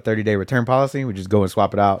because you have a 30-day return policy. We just go and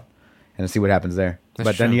swap it out and see what happens there. That's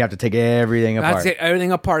but then true. you have to take everything apart. That's it,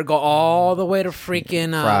 everything apart. Go all the way to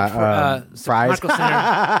freaking Fries. Micro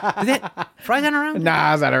Center. Did Fries not around? Nah,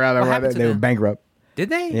 I was not around. What happened to They were them? bankrupt. Did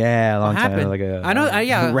they? Yeah, a long What time. happened? Like I know.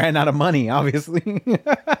 Yeah. ran out of money. Obviously,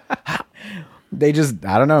 they just.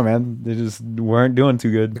 I don't know, man. They just weren't doing too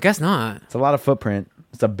I good. guess not. It's a lot of footprint.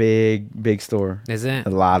 It's a big store. Is it A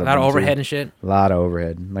lot of them, overhead too. and shit? A lot of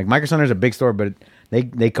overhead. Like Micro Center is a big store, but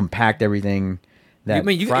they compact everything that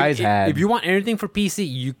Fry's had. If you want anything for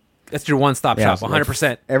PC, that's your one-stop shop, so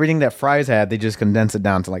 100%. Everything that Fry's had, they just condensed it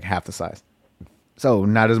down to like half the size. So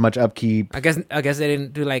not as much upkeep. I guess they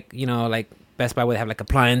didn't do like Best Buy would have like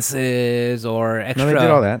appliances or extra. No, they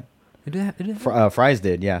did all that. They did that? Fry's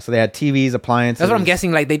did, yeah. So they had TVs, appliances. That's what I'm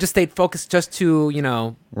guessing. Like they just stayed focused just to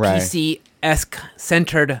Right. PC-esque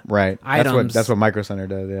centered Right. items. That's what Micro Center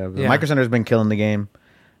does. Yeah. Yeah. Micro Center's been killing the game,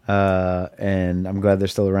 and I'm glad they're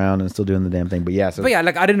still around and still doing the damn thing. But yeah,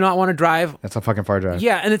 like I did not want to drive. that's a fucking far drive.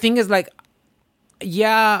 Yeah, and the thing is, like,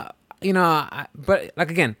 but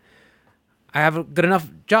like again, I have a good enough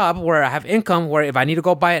job where I have income where if I need to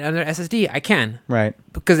go buy another SSD, I can. Right.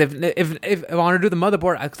 Because if I want to do the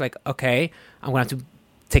motherboard, I was like, okay, I'm gonna have to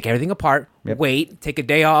take everything apart, Yep. wait, take a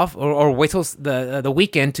day off, or wait till the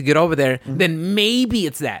weekend to get over there. Then maybe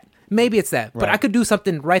it's that. But Right. I could do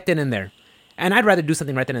something right then and there, and I'd rather do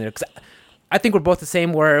something right then and there because I think we're both the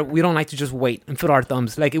same. Where we don't like to just wait and fiddle our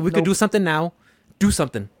thumbs. Like if we could do something now, do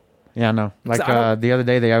something. Yeah, no. Like So I don't- the other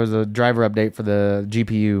day, there was a driver update for the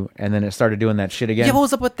GPU, and then it started doing that shit again. Yeah, what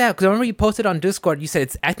was up with that? Because I remember you posted on Discord. You said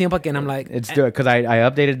it's acting up again. I'm like, It's because I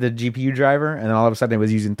updated the GPU driver, and then all of a sudden it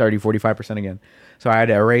was using 45% again. So I had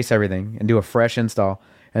to erase everything and do a fresh install,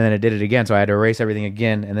 and then it did it again. So I had to erase everything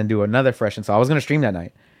again and then do another fresh install. I was gonna stream that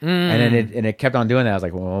night, and then it kept on doing that. I was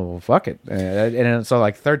like, well, fuck it. And then, so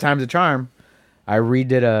like third time's a charm. I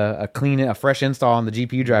redid a fresh install on the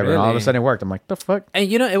GPU driver, and all of a Really? sudden it worked. I'm like, the fuck?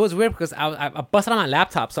 And it was weird because I busted on my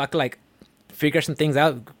laptop so I could like figure some things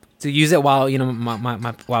out to use it while while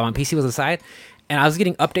my PC was aside, and I was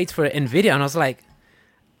getting updates for Nvidia, and I was like,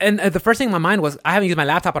 and the first thing in my mind was I haven't used my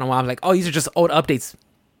laptop in a while. I'm like, oh, these are just old updates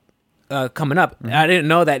coming up. And I didn't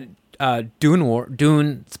know that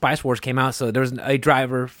Dune Spice Wars came out, so there was a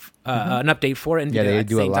driver an update for Nvidia. Yeah, they at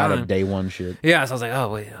the do a same lot time. of day one shit. Yeah, so I was like,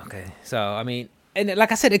 oh wait, okay. So I mean, and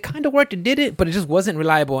like I said, it kind of worked. It did it, but it just wasn't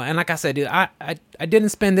reliable. And like I said, dude, I didn't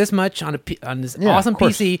spend this much on on this Yeah, awesome of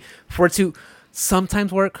course. PC for it to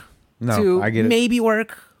sometimes work, No, to I get it. maybe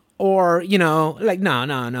work, or like no.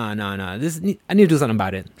 I need to do something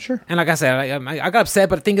about it. Sure. And like I said, I got upset,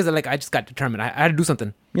 but the thing is that like I just got determined. I had to do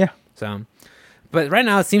something. Yeah. So, but right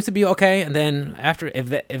now it seems to be okay. And then after,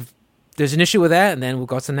 if there's an issue with that, and then we'll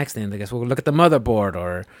go to the next thing. I guess we'll look at the motherboard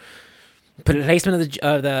or placement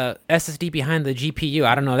of the SSD behind the GPU.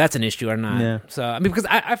 I don't know if that's an issue or not. Yeah. So I mean, because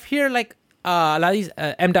I've heard like a lot of these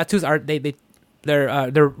M.2s are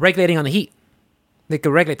they're regulating on the heat. They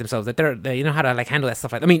could regulate themselves. That they know how to like handle that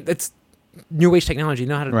stuff. I mean, it's new age technology. You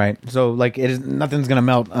know how to. Right. So like nothing's gonna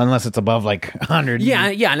melt unless it's above like 100. Yeah.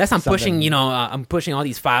 Unless I'm Something. pushing, I'm pushing all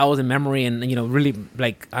these files and memory, and really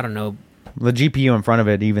like I don't know. The GPU in front of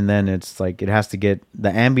it, even then, it's like it has to get the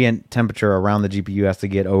ambient temperature around the GPU has to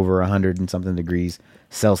get over 100 and something degrees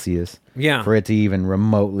Celsius. Yeah. For it to even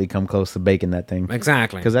remotely come close to baking that thing.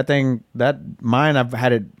 Exactly. Because mine, I've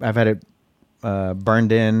had it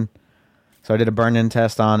burned in. So I did a burn-in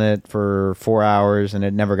test on it for 4 hours, and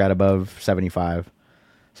it never got above 75.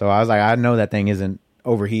 So I was like, I know that thing isn't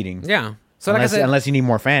overheating. Yeah. So like I said, unless you need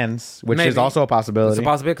more fans, which is Maybe. also a possibility. it's a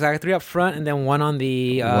possibility because I got 3 up front and then 1 on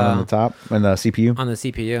the One on the top and the CPU. on the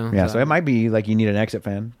CPU. Yeah, so it might be like you need an exit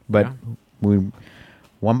fan, but we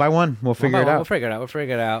one by one we'll figure it out. We'll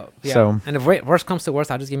figure it out. Yeah. So- and if worst comes to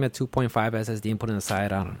worst, I'll just give me a 2.5 SSD and put it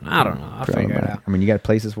aside. I don't know. I'll figure it out. I mean, you got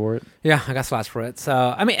places for it. Yeah, I got slots for it.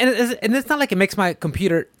 So I mean, and it's not like it makes my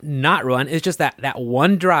computer not run. It's just that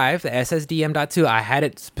one drive, the SSD M.2, I had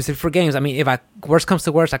it specific for games. I mean, if worst comes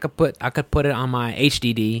to worst, I could put it on my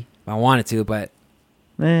HDD if I wanted to, but.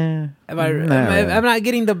 Nah. I'm not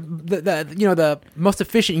getting the most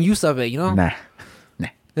efficient use of it. Nah.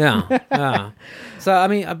 Yeah. So I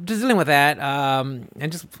mean, I'm just dealing with that,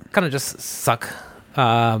 and just kind of just suck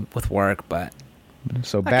with work, but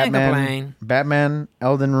So can't complain. Batman,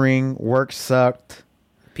 Elden Ring, work sucked.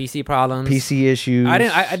 PC problems, PC issues. I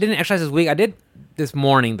didn't exercise this week. I did this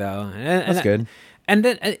morning though. And That's good. And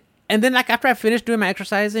then like after I finished doing my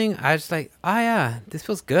exercising, I was like, oh yeah, this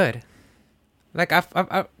feels good. Like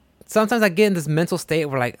I sometimes I get in this mental state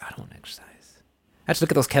where like I don't want to exercise. I just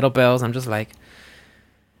look at those kettlebells. I'm just like,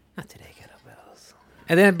 not today, kettlebells.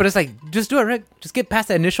 And then, but it's like, just do it, Rick. Just get past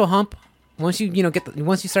the initial hump. Once you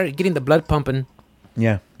once you start getting the blood pumping,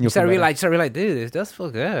 Yeah. you start realize, dude, this does feel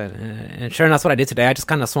good. And sure enough, that's what I did today. I just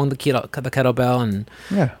kind of swung the kettlebell and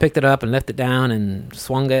Yeah. picked it up and left it down and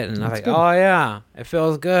swung it, and I was like, good. oh yeah, it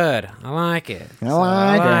feels good. I like it. I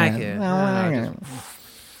like it. I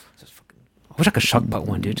wish I could shock butt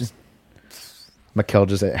one, dude. Just Mikkel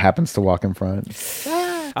just happens to walk in front.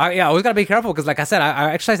 I always gotta be careful because, like I said,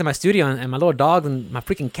 I exercise in my studio, and my little dog and my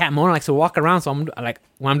freaking cat Mona likes to walk around. So I'm like,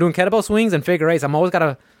 when I'm doing kettlebell swings and figure eights, I'm always gotta,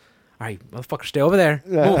 all right, motherfucker, stay over there,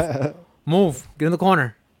 move, get in the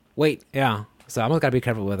corner, wait, yeah. So I'm always gotta be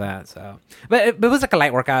careful with that. So, but it was like a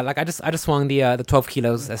light workout. Like I just swung the 12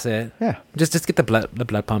 kilos. That's it. Yeah. Just get the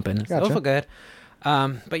blood pumping. So Gotcha. it'll feel good.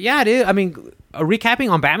 But yeah, dude. I mean, recapping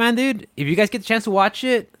on Batman, dude. If you guys get the chance to watch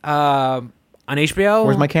it, on HBO.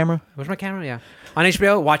 Where's my camera? Where's my camera? Yeah, on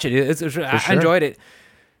HBO. Watch it. I sure. enjoyed it.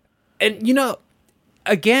 And you know,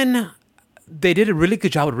 again, they did a really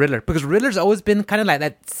good job with Riddler because Riddler's always been kind of like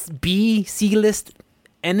that C list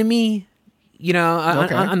enemy. You know,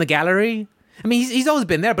 on the gallery. I mean, he's always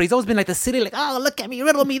been there, but he's always been like the city, like, oh, look at me,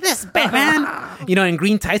 riddle me this, Batman. You know, in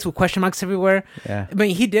green tights with question marks everywhere. Yeah. I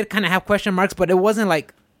mean, he did kind of have question marks, but it wasn't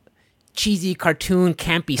like cheesy cartoon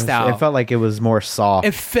campy style. It felt like it was more soft.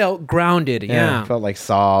 It felt grounded. Yeah. It felt like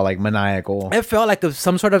Saw, like maniacal. It felt like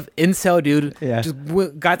some sort of incel dude Yeah.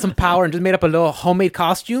 just got some power and just made up a little homemade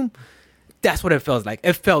costume. That's what it feels like.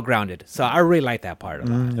 It felt grounded. So I really liked that part of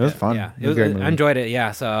it. It was fun. Yeah. It was a great movie. I enjoyed it.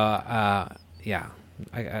 Yeah. So, yeah.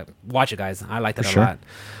 I watch it, guys. I liked it For a sure.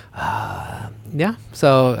 lot. Yeah.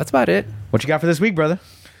 So that's about it. What you got for this week, brother?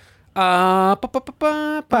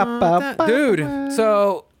 Dude.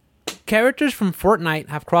 So characters from Fortnite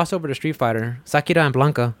have crossed over to Street Fighter. Sakura and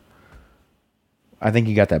Blanca. I think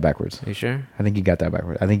you got that backwards. Are you sure? I think you got that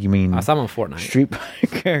backwards. I think you mean I saw them on Fortnite. Street Fighter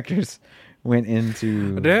characters went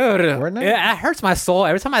into Dude, Fortnite? it hurts my soul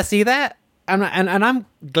every time I see that. And I'm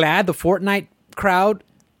glad the Fortnite crowd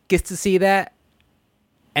gets to see that.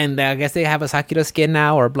 And I guess they have a Sakura skin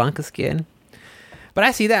now or a Blanca skin. But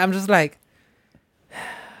I see that, I'm just like,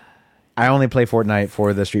 I only play Fortnite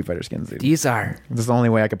for the Street Fighter skins, dude. these are This is the only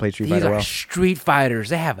way I can play Street these Fighter are well. Street Fighters.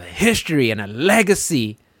 They have a history and a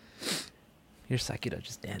legacy. Here's Sakura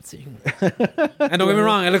just dancing. And don't get me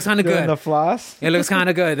wrong, it looks kind of Doing good. the floss? It looks kind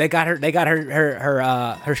of good. They got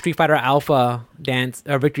her Street Fighter Alpha dance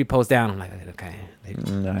or victory pose down. I'm like, okay,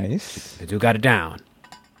 Nice. they do got it down.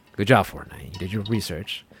 Good job, Fortnite. You did your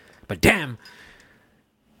research. But damn,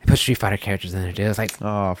 they put Street Fighter characters in there, dude. It's like,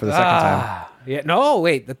 Oh, for the second time. yeah, no,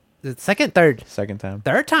 wait, the second, third Second time.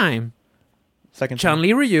 time. Second time.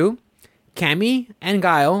 Chun-Li, Ryu, Cammy, and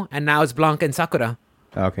Guile, and now it's Blanca and Sakura.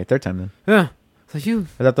 Oh, okay, third time then. Yeah. So you,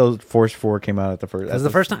 I thought those Force 4 came out at the first. was the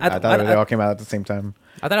first time? I thought they all came out at the same time.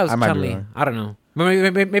 I thought it was I might be Chun-Li. wrong. I don't know.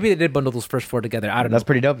 Maybe they did bundle those first four together. I don't know. That's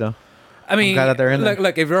pretty dope, though. I mean, glad that they're in look, there.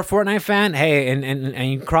 look, if you're a Fortnite fan, hey,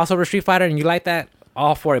 and you cross over Street Fighter and you like that,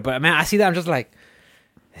 all for it. But man, I see that, I'm just like,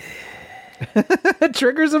 It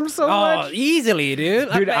triggers them so oh, much. easily,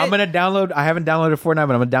 dude. Dude, I'm going to download. I haven't downloaded Fortnite,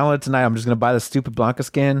 but I'm going to download it tonight. I'm just going to buy the stupid Blanca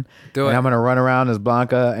skin. Do and it. I'm going to run around as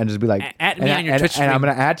Blanca and just be like, Add me on your Twitch And I'm stream.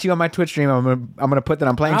 going to add you on my Twitch stream. I'm going to put that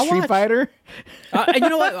I'm playing I'll Street watch. Fighter. And you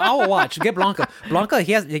know what? I'll watch. Get Blanca. Blanca,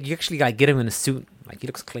 you actually got to get him in a suit. Like, he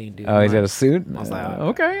looks clean, dude. Oh, he's got a suit? I was like,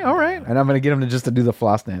 okay, all right. And I'm going to get him to do the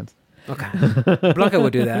floss dance. Okay. Blanca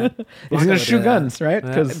would do that. He's Blanca going to would shoot do guns, that. right?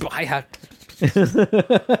 Because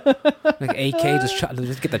Like AK,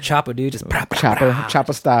 just get the chopper, dude. Just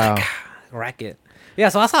chopper style. rack it. Yeah,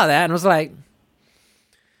 so I saw that and was like,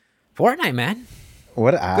 Fortnite, man.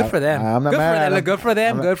 What? Good for them. I'm not good mad for at them. him. Good for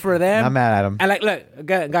them. Good for them. I'm mad at him. And like, look,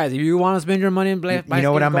 guys, if you want to spend your money and buy You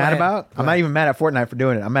know what skins, I'm go mad ahead. about? I'm not even mad at Fortnite for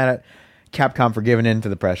doing it. I'm mad at Capcom for giving in to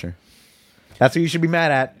the pressure. That's who you should be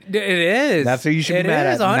mad at. It is. That's who you should be mad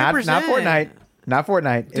at. 100%. Not Fortnite. Not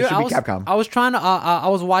Fortnite. It Dude, should be Capcom. I was trying to. I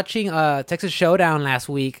was watching Texas Showdown last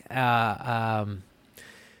week. No,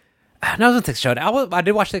 it wasn't Texas Showdown. I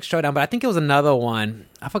did watch Texas Showdown, but I think it was another one.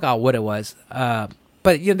 I forgot what it was.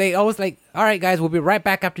 But you know, they always like, all right, guys, we'll be right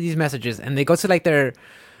back after these messages, and they go to like their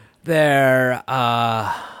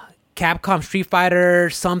Capcom Street Fighter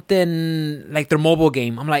something, like their mobile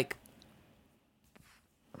game. I'm like,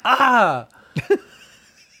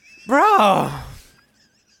 bro.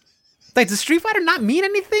 Like, does Street Fighter not mean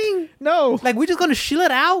anything? No. Like, we're just gonna shill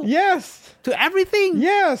it out Yes. to everything?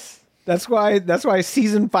 Yes. That's why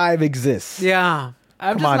season 5 exists. Yeah.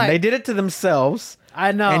 I'm Come just on, like, they did it to themselves.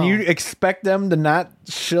 I know. And you expect them to not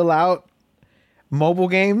chill out mobile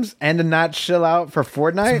games and to not chill out for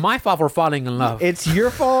Fortnite? It's my fault for falling in love. It's your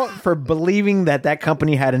fault for believing that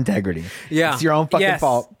company had integrity. Yeah. It's your own fucking Yes.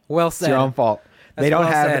 fault. Well It's said. your own fault. That's They don't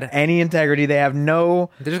well have said. any integrity. They have no.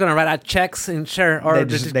 They're just gonna write out checks and sure, or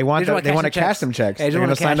They want to cash them checks. Hey, They're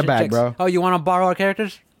gonna sign the bag, bro. Oh, you want to borrow our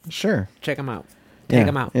characters? Sure. Check them out. Yeah, Take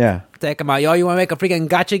them out. yeah. Take them out. Yo, you want to make a freaking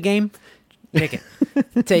gotcha game? Take it.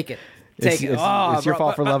 Take it. Take it. It's your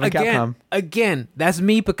fault for loving Capcom. Again, that's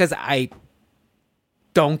me because I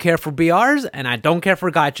don't care for BRs and I don't care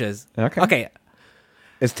for gotchas. Okay. Okay.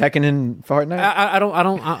 Is Tekken in Fortnite? I don't.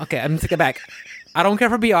 Okay, I'm gonna take it back. I don't care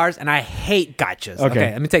for BRs, and I hate gotchas.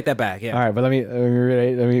 Okay, let me take that back. Yeah. All right, but let me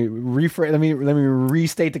rephrase. Let me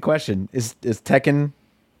restate the question. Is Tekken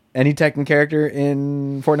any Tekken character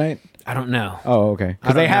in Fortnite? I don't know. Oh, okay.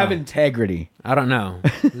 Because they have integrity. I don't know.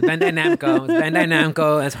 It's Bandai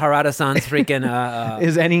Namco. It's Harada-san's freaking.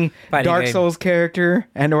 Is any Dark game. Souls character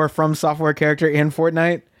and or From Software character in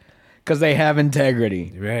Fortnite? Because they have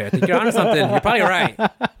integrity. Right. I think you're onto something. You're probably right.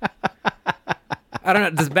 I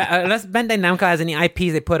don't know. Unless Bandai Namco has any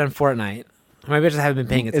IPs they put on Fortnite. Maybe I just haven't been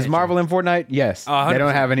paying attention. Is Marvel in Fortnite? Yes. They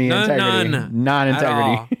don't have any integrity.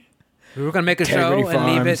 Non-integrity. We're going to make a show and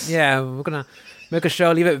leave it. Yeah, we're going to make a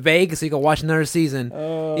show, leave it vague so you can watch another season.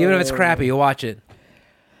 Even if it's crappy, you'll watch it.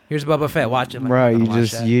 Here's Boba Fett. Watch it. Right.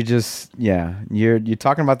 You're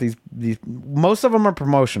talking about these. Most of them are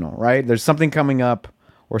promotional, right? There's something coming up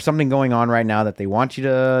or something going on right now that they want you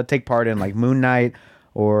to take part in, like Moon Knight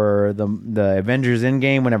or the Avengers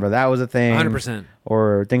Endgame, whenever that was a thing. 100%.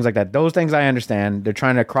 Or things like that. Those things I understand. They're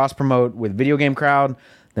trying to cross promote with video game crowd,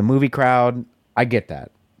 the movie crowd. I get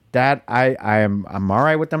that. I'm all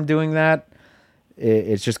right with them doing that.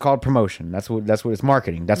 It's just called promotion. That's what it's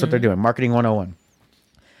marketing. That's what they're doing. Marketing 101.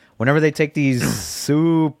 Whenever they take these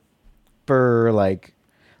super, like,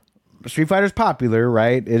 Street Fighter's popular,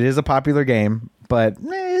 right? It is a popular game, but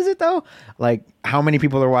is it though? Like, how many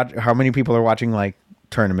people are watching like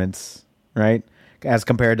tournaments, right? As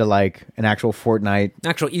compared to like an actual Fortnite,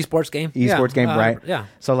 actual esports game, right? Yeah.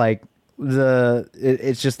 So like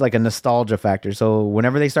it's just like a nostalgia factor. So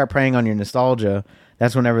whenever they start preying on your nostalgia,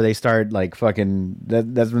 that's whenever they start like fucking.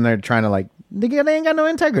 That's when they're trying to like they ain't got no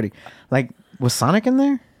integrity. Like, was Sonic in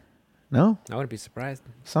there? No, I wouldn't be surprised.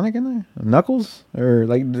 Sonic in there? Knuckles? Or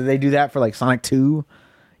like, did they do that for like Sonic 2? You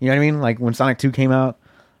know what I mean? Like when Sonic 2 came out,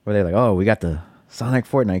 where they're like, oh, we got the Sonic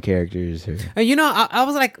Fortnite characters here. You know, I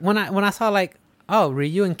was like, when I saw like, oh,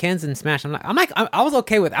 Ryu and Ken's in Smash, I was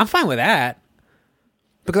okay with, I'm fine with that.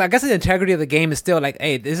 Because I guess the integrity of the game is still like,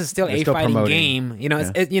 hey, this is still a fighting promoting. Game. You know,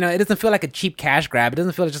 yeah. It doesn't feel like a cheap cash grab. It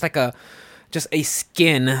doesn't feel just like a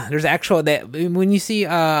skin. There's actual that when you see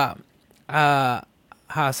how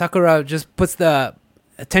Sakura just puts the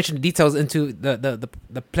attention to details into the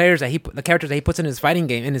players the characters that he puts in his fighting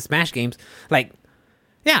game, in his Smash games, like,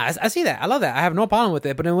 yeah, I see that. I love that. I have no problem with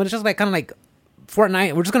it. But then when it's just like kind of like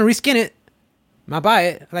Fortnite, we're just gonna reskin it. I buy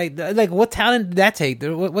it. Like what talent did that take?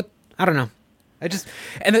 What I don't know.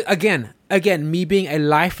 Again, me being a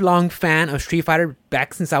lifelong fan of Street Fighter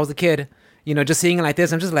back since I was a kid, you know, just seeing it like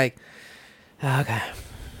this, I'm just like, okay.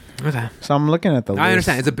 So I'm looking at the list. I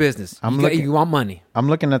understand. It's a business. You want money. I'm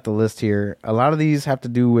looking at the list here. A lot of these have to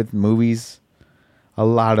do with movies. A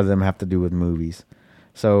lot of them have to do with movies.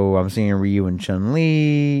 So I'm seeing Ryu and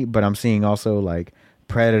Chun-Li, but I'm seeing also like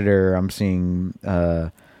Predator. I'm seeing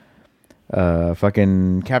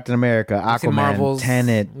fucking Captain America, Aquaman,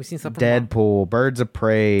 Tenet, We've seen Deadpool, Birds of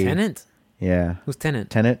Prey. Tenet? Yeah. Who's Tenet?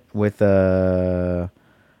 Tenet with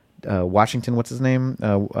Washington, what's his name?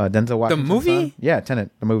 Denzel Washington. The movie? Son? Yeah,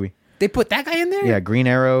 Tenet, the movie. They put that guy in there? Yeah, Green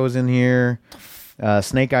Arrow's in here.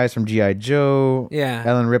 Snake Eyes from G.I. Joe. Yeah.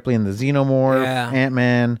 Ellen Ripley in the Xenomorph. Yeah.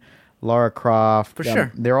 Ant-Man. Lara Croft. For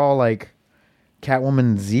sure. They're all like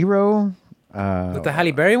Catwoman 0. With the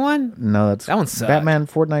Halle Berry one? No, that one sucked. Batman,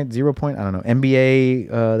 Fortnite, 0 Point. I don't know.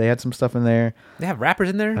 NBA, they had some stuff in there. They have rappers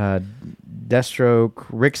in there? Deathstroke,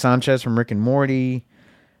 Rick Sanchez from Rick and Morty,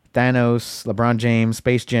 Thanos, LeBron James,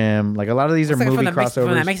 Space Jam. Like a lot of these are movie crossovers.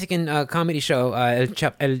 From that Mexican comedy show, El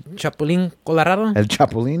Chapulín Colorado. El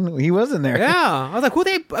Chapulín? He was in there. Yeah. I was like, who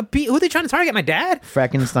they trying to target? My dad?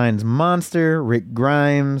 Frankenstein's Monster, Rick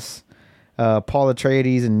Grimes, Paul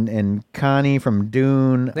Atreides and Connie from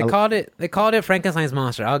Dune. They called it Frankenstein's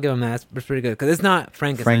Monster. I'll give them that. It's pretty good because it's not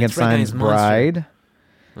Frankenstein's Bride. Monster.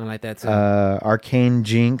 I like that too. Arcane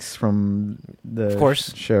Jinx from the of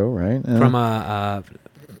course. show, right? From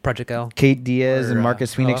Project L. Kate Diaz and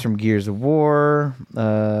Marcus Phoenix from Gears of War.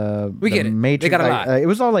 We get it. Matrix, they got a lot.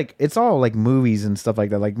 It's all like movies and stuff like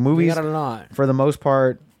that. Like movies, we got a lot. For the most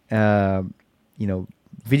part. Video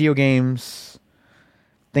games,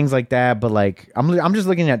 things like that. But like I'm just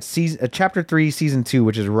looking at chapter 3, season 2,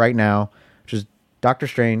 which is right now, which is Doctor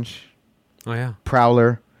Strange. Oh yeah.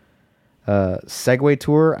 Prowler. Segway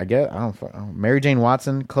Tour, I guess. I don't. Mary Jane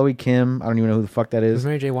Watson, Chloe Kim. I don't even know who the fuck that is. Who's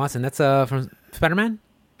Mary Jane Watson? That's from Spider-Man.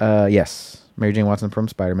 Yes, Mary Jane Watson from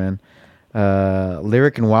Spider-Man.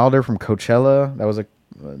 Lyric and Wilder from Coachella. That was a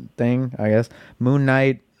thing, I guess. Moon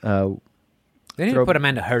Knight. They didn't even put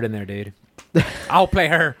Amanda Heard in there, dude. I'll play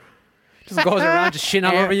her. Just goes around just shitting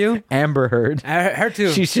all over you. Amber Heard. Her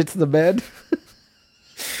too. She shits the bed.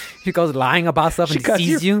 She goes lying about stuff and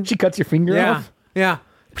sees you. She cuts your finger off. Yeah.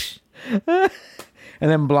 and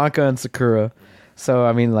then Blanca and Sakura. So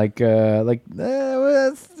I mean, like, Look,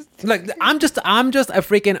 I'm just a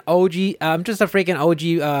freaking OG. I'm just a freaking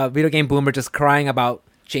OG video game boomer, just crying about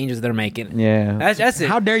changes they're making. yeah, That's it.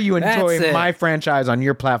 How dare you enjoy That's it. my franchise on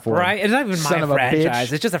your platform? Right? It's not even Son my of a franchise.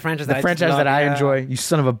 bitch. It's just a franchise The that franchise I that I love. enjoy. You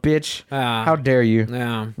son of a bitch. Yeah. How dare you?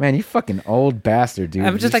 Yeah. Man, you fucking old bastard, dude.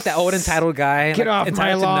 I'm just like that old entitled guy. Get like, off my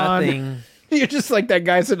entitled to lawn. nothing. You're just like that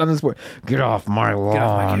guy sitting on this board. Get off my lawn. Get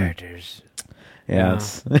off my characters. Yeah,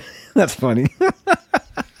 that's that's funny.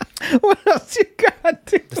 What else you got,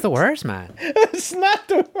 dude? It's the worst, man. It's not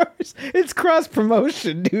the worst. It's cross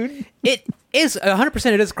promotion, dude. It is 100%.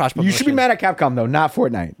 It is cross promotion. You should be mad at Capcom though, not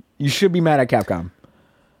Fortnite. You should be mad at Capcom.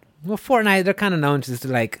 Well, Fortnite, they're kind of known just to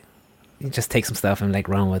like just take some stuff and like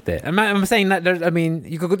run with it. I'm saying that there's. I mean,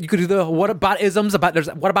 you could do the what about isms about there's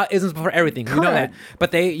what about isms for everything. You know that, Correct.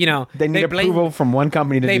 but they They need approval from one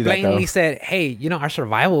company to They do that. blatantly Though. said, "Hey, our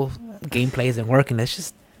survival gameplay isn't working. Let's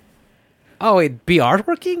just wait, BR's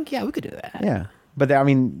working? Yeah, we could do that." Yeah, but I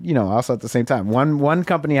mean, also at the same time, one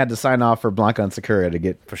company had to sign off for Blanca and Sakura to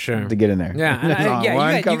get For sure. to get in there. Yeah, and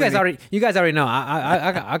One you guys already know.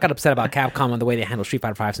 I got upset about Capcom on the way they handled Street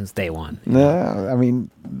Fighter 5 since day one. No, I mean,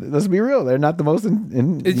 let's be real. They're not the most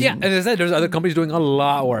Yeah, and as I said, there's other companies doing a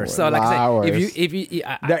lot worse. So, like I Lot said, worse. if you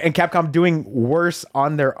and Capcom doing worse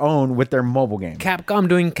on their own with their mobile game. Capcom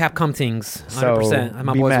doing Capcom things, 100%. So, as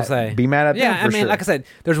my be boys mad- will say. be mad at them Yeah, I for mean, sure. like I said,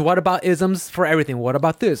 there's what about isms for everything. What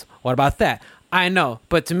about this? What about that? I know,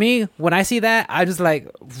 but to me, when I see that, I just like,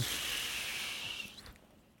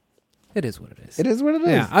 it is what it is. It is what it is.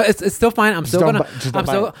 Yeah, it's still fine. I'm still don't gonna bu- just don't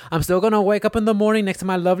buy it. I'm still gonna wake up in the morning next to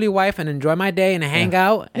my lovely wife and enjoy my day and hang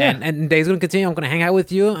out. Yeah. And the day's gonna continue. I'm gonna hang out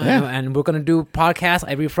with you, and we're gonna do podcasts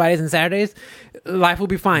every Fridays and Saturdays. Life will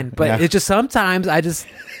be fine. But Yeah. it's just sometimes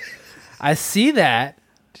I see that.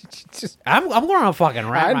 I'm going on a fucking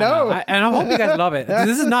rant. I right know. now. And I hope you guys love it.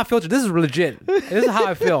 This is not filtered. This is legit. This is how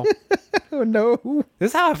I feel. Oh, no.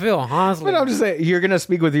 This is how I feel, honestly. But I'm just saying, you're gonna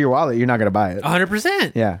speak with your wallet. You're not gonna buy it.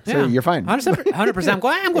 100%. Yeah, so you're fine. 100%. I'm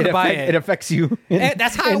going to buy it. It affects you.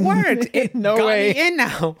 That's how it worked. It no got way. me in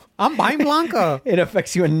now. I'm buying Blanca. It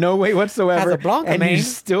affects you in no way whatsoever. Casablanca, and man. you're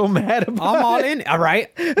still mad about I'm all it. in. All right.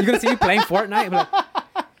 You're going to see me playing Fortnite. Be like,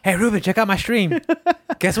 hey, Ruben, check out my stream.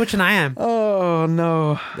 Guess which one I am? Oh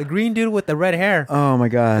no. The green dude with the red hair. Oh my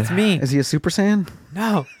god. It's me. Is he a Super Saiyan?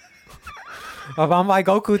 No. I'm like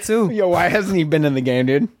Goku, too. Yo, why hasn't he been in the game,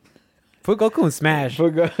 dude? Put Goku in Smash.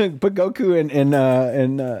 Put Goku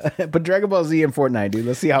in put Dragon Ball Z in Fortnite, dude.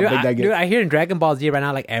 Let's see how big that gets. Dude, I hear in Dragon Ball Z right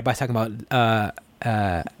now, like, everybody's talking about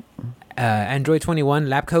Android 21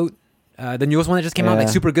 lab coat. The newest one that just came out, like,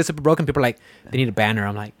 Yeah. super good, super broken. People are like, they need a banner.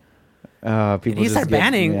 I'm like, People you just start get-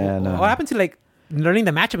 banning. Yeah, no. What happened to, like, learning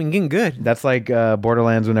the matchup and getting good? That's like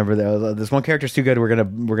Borderlands. Whenever this one character's too good, we're gonna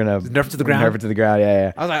Nerf to the ground. Nerf it to the ground.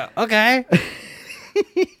 Yeah. I was like, okay.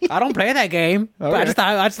 I don't play that game, but I Okay. just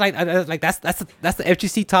thought I was like that's the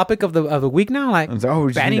FGC topic of the week now. Like, And so, we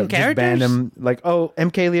just banning need to characters. Just ban him. Like, oh,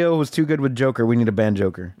 MK Leo was too good with Joker. We need to ban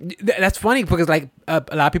Joker. That's funny because like a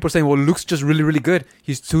lot of people are saying, well, Luke's just really really good.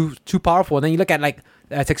 He's too powerful. And then you look at like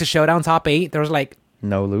Texas Showdown top 8. There was like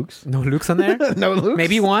No Luke's. no Luke's on there. No Luke's.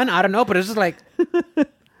 Maybe one. I don't know. But it's just like, what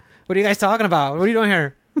are you guys talking about? What are you doing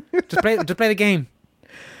here? Just play the game.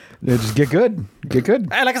 Yeah, just get good. Get good.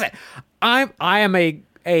 Like I said, I am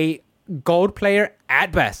a gold player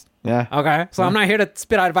at best. Yeah. Okay, so I'm not here to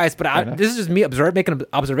spit out advice, but this is just me making an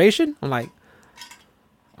observation. I'm like,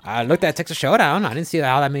 I looked at Texas Showdown. I didn't see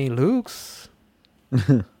how that many Lukes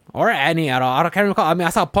or any at all. I can't recall. I mean,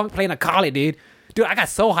 I saw Punk playing Akali, dude. Dude, I got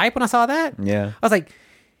so hyped when I saw that. Yeah. I was like,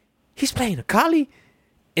 he's playing Akali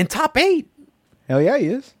in top 8. Hell yeah, he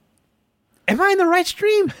is. Am I in the right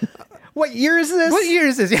stream? What year is this? What year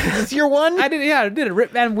is this? Yeah. It's year 1. I did a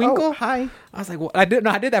Rip Van Winkle. Oh, hi. I was like, well, I did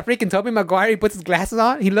that freaking Tobey Maguire. He puts his glasses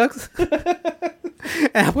on. He looks. And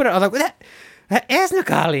I was like, well, that is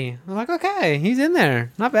Nikali. I'm like, okay, he's in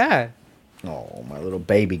there. Not bad. Oh, my little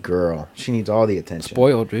baby girl. She needs all the attention.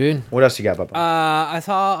 Spoiled, dude. What else you got, Papa? I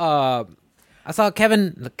saw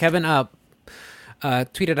Kevin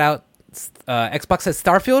tweeted out Xbox says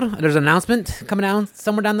Starfield. There's an announcement coming down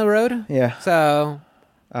somewhere down the road. Yeah. So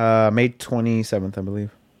May 27th, I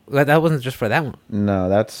believe. that wasn't just for that one. No,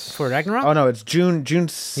 that's For Ragnarok? Oh no, it's June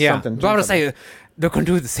Yeah. something. But I was say they're going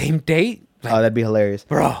to do it the same date. Like, Oh, that'd be hilarious.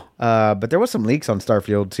 bro, But there was some leaks on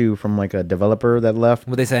Starfield too from like a developer that left.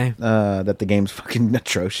 what they say? That the game's fucking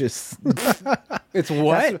atrocious. It's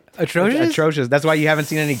what? Atrocious? Atrocious. That's why you haven't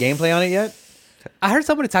seen any gameplay on it yet. I heard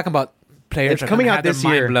somebody talking about players It's are coming gonna out have their this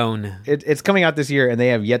mind year. blown. It's coming out this year, and they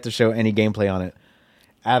have yet to show any gameplay on it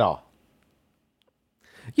at all.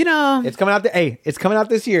 You know, It's coming out. It's coming out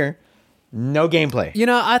this year. No gameplay.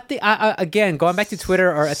 I think again going back to Twitter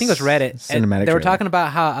or I think it was Reddit. And Cinematic they were trailer. talking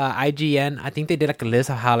about how IGN. I think they did like a list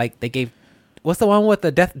of how like they gave. What's the one with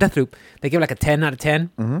the Deathloop? They gave like a 10 out of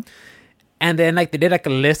 10. Mm-hmm. And then like they did like a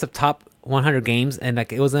list of top 100 games, and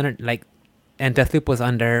like it was under like, and Deathloop was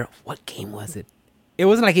under what game was it? It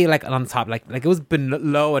wasn't like like on top, like it was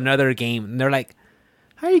below another game. And they're like,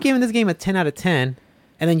 how are you giving this game a 10 out of 10?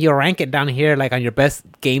 And then you rank it down here like on your best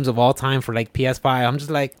games of all time for like PS5. I'm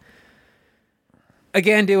just like,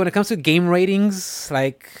 again, dude, when it comes to game ratings,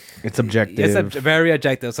 like It's objective. it's very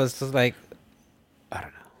objective. So it's just like, I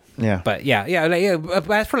don't know. Yeah. But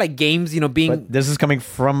but as for like games, being But this is coming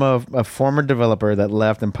from a former developer that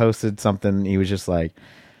left and posted something. He was just like,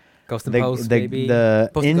 Ghost and Post, maybe the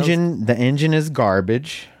Post and engine, the engine is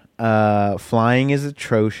garbage. Flying is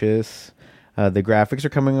atrocious. The graphics are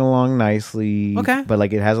coming along nicely. Okay. But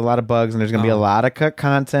like it has a lot of bugs, and there's going to be a Oh. lot of cut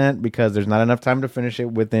content because there's not enough time to finish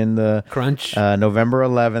it within the crunch. November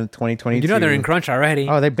 11th, 2022. You know they're in crunch already.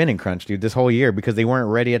 Oh, they've been in crunch, dude, this whole year because they weren't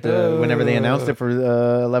ready at the whenever they announced it for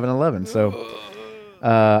 11/11. So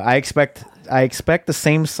I expect the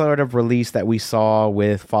same sort of release that we saw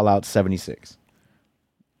with Fallout 76.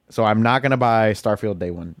 So I'm not gonna buy Starfield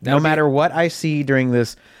day one, no matter what I see during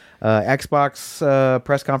this Xbox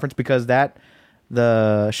press conference, because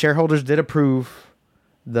the shareholders did approve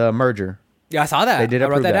the merger. Yeah, I saw that. They did I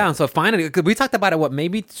wrote approve that that. down. So finally, because we talked about it,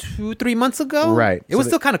 maybe 2-3 months ago? Right. It was So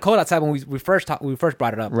still kind of cold outside when we first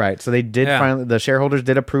brought it up. Right. So they did Yeah. finally. The shareholders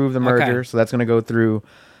did approve the merger. Okay. So that's gonna go through.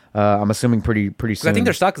 I'm assuming pretty Because soon. I think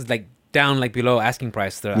their stock is like down like below asking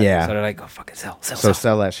price. Yeah. So they're like, oh, fucking sell. So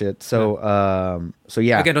sell that shit. So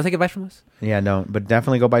yeah. Again, don't take advice from us. Yeah, no, but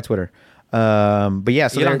definitely go by Twitter. But yeah,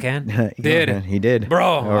 so Elon they're- can. Elon he did,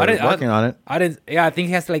 Bro, Or working on it. I didn't. Yeah, I think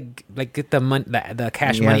he has to like get the money, the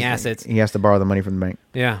cash He money has- assets. He has to borrow the money from the bank.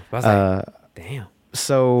 Yeah. I was like, damn.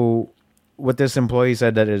 So what this employee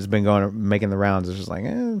said that has been making the rounds is just like,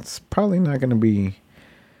 it's probably not going to be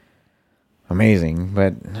amazing,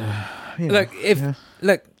 but you know, Look,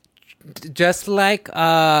 look, just like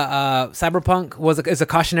Cyberpunk is a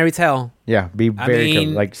cautionary tale. yeah, be very careful.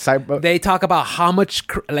 mean, Like cyber. They talk about how much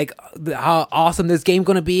how awesome this game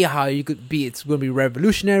gonna be, how it's gonna be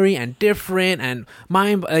revolutionary and different and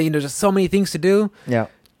just so many things to do. Yeah,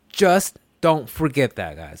 Just don't forget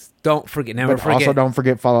that, guys. Don't forget. Never but forget. also don't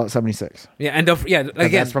forget Fallout 76. Yeah, and again,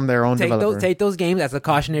 that's from their own developer. Take those games as a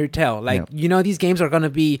cautionary tale. Like Yeah. these games are gonna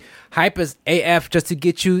be hype as AF just to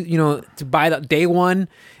get you, to buy the day one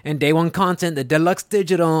and day one content, the deluxe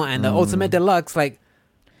digital and the ultimate deluxe. Like,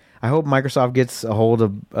 I hope Microsoft gets a hold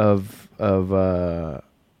of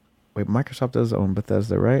wait, Microsoft does own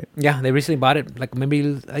Bethesda, right? yeah, they recently bought it, like maybe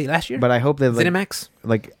last year. But I hope that ZeniMax.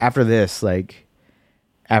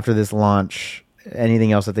 after this launch,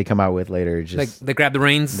 anything else that they come out with later, just Like they grab the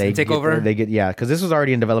reins and take over. They get because this was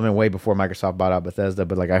already in development way before Microsoft bought out Bethesda.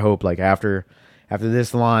 But like I hope after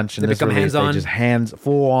this launch and They this become release, hands-on. they just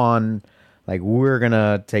full on. Like we're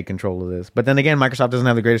gonna take control of this. But then again, Microsoft doesn't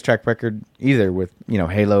have the greatest track record either with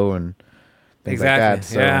Halo and things exactly. like that.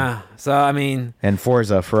 So, Yeah. So I mean, and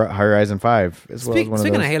Forza for Horizon 5 as well as one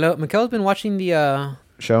speaking of of those. Halo, Mikkel's been watching the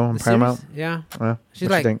Show on series. Paramount. Yeah. What She's you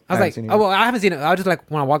like, think? I was haven't like, seen it oh yet. well, I haven't seen it. I was just like,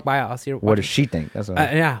 when I walk by, I'll see her. What does she think? That's what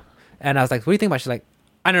Yeah. And I was like, what do you think about it? She's like,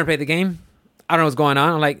 I never played the game. I don't know what's going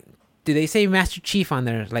on. I'm like, did they say Master Chief on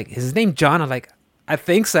there? Like, is his name John? I'm like, I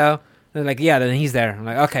think so. They're like, yeah, then he's there. I'm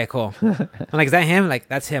like, okay, cool. I'm like, is that him? Like,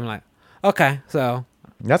 that's him. I'm like, okay, so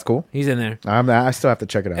That's cool. he's in there. I still have to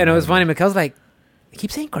check it out. And it was funny because like, I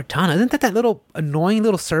keep saying Cortana. Isn't that little annoying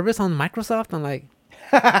little service on Microsoft? I'm like,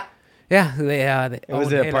 yeah, they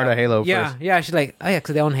was own a part of Halo Yeah, first. yeah. She's like, oh yeah,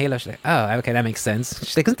 because they own Halo. She's like, oh, okay, that makes sense.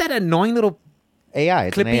 She's like, isn't that annoying little AI.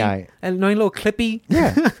 It's an clippy, AI. annoying little clippy? Yeah,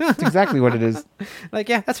 that's exactly what it is. Like,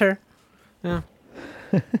 yeah, that's her. Yeah.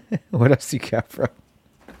 What else you got, bro?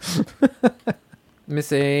 Let me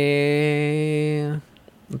see.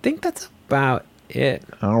 I think that's about it.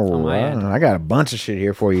 All On my right, end. I got a bunch of shit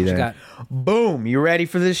here for you. What you Then, boom, you ready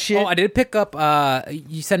for this shit? Oh, I did pick up.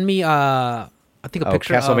 You sent me. I think a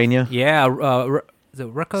picture. Castlevania? Of, yeah. Is it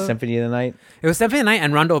Rucka? Symphony of the Night. It was Symphony of the Night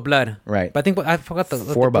and Rondo of Blood. Right. But I think I forgot the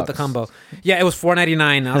 $4. combo. Yeah, it was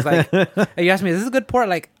 $4.99. I was like, hey, you asked me, is this a good port?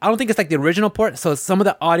 Like, I don't think it's like the original port, so some of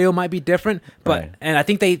the audio might be different. But Right. and I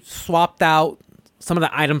think they swapped out some of the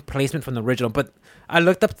item placement from the original. But I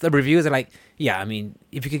looked up the reviews and like, yeah, I mean,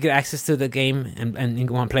 if you could get access to the game and you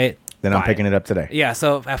want to play it, Then I'm buy picking it up today. Yeah,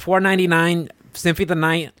 so at $4.99, Symphony of the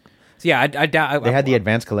Night. So yeah, I They had the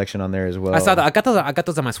advanced collection on there as well. I saw that. I got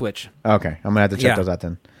those on my Switch. Okay, I'm gonna have to check Yeah. those out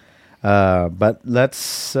then. But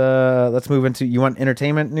let's move into. You want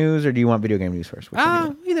entertainment news or do you want video game news first? Which one do you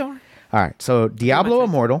want? Either one. All right. So Diablo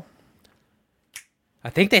Immortal, I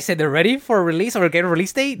think they said they're ready for a release or get a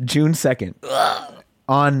release date. June 2nd.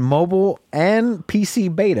 On mobile and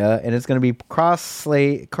PC beta, and it's going to be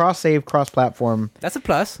cross-save, cross-platform That's a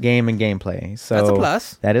plus. game and gameplay. So That's a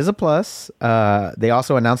plus. That is a plus. They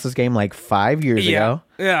also announced this game like 5 years ago.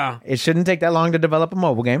 Yeah. It shouldn't take that long to develop a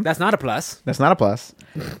mobile game. That's not a plus. That's not a plus.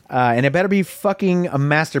 And it better be fucking a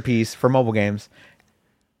masterpiece for mobile games.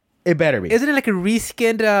 It better be. Isn't it like a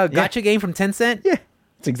reskinned gacha game from Tencent? Yeah,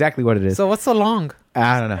 it's exactly what it is. So what's so long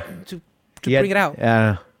I don't know. to bring it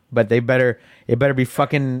out? But it better be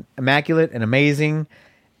fucking immaculate and amazing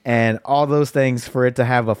and all those things for it to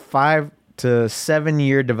have a 5 to 7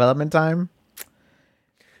 year development time.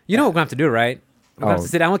 You know what we're going to have to do, right? We're going to have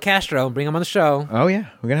to sit down with Castro, bring him on the show, Oh, yeah.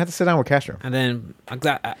 We're going to have to sit down with Castro. and then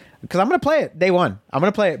Because I'm going to play it day one. I'm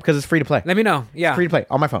going to play it because it's free to play. let me know. Yeah. Free to play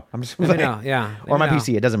on my phone. I'm just Let me know. Yeah. Or my Let me know.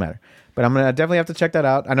 PC. It doesn't matter. But I'm going to definitely have to check that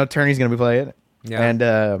out. I know Turney's going to be playing it. Yeah. And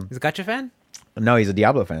He's a gacha fan? no, he's a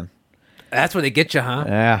Diablo fan. That's where they get you, huh?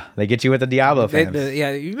 Yeah, they get you with the Diablo fans.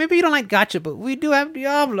 Yeah, maybe you don't like gacha, but we do have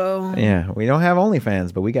Diablo. Yeah, we don't have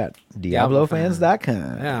OnlyFans, but we got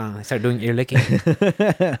DiabloFans.com. Yeah, I started doing ear licking.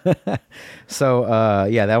 So,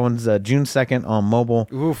 yeah, that one's June 2nd on mobile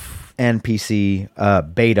Oof. and PC.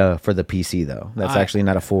 Beta for the PC, though. That's actually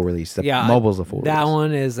not a full release. The Yeah, mobile's a full That release.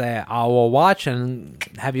 one is I will watch and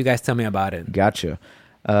have you guys tell me about it. Gotcha.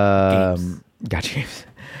 Games. Gotcha.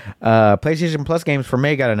 PlayStation Plus games for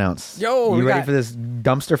May got announced. Yo, you we ready got- for this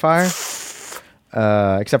dumpster fire?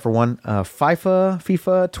 Except for one.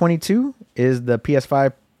 FIFA 22 is the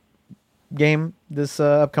PS5 game this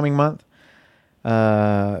upcoming month.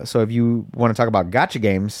 So if you want to talk about gotcha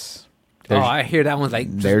games, I hear that one's like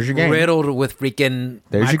just there's your game. riddled with freaking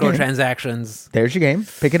There's your game. microtransactions. there's your game.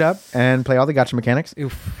 Pick it up and play all the gotcha mechanics.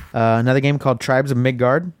 Oof. Another game called Tribes of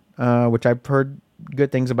Midgard, which I've heard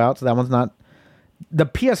good things about. So that one's not. The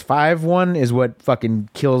PS5 one is what fucking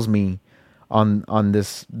kills me on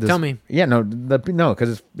this. Tell me. Yeah, no,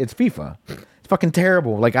 because it's FIFA. It's fucking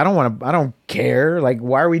terrible. Like I don't care. Like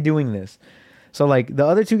why are we doing this? So like the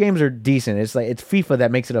other two games are decent. It's like it's FIFA that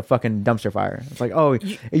makes it a fucking dumpster fire. It's like, oh,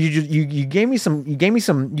 you gave me a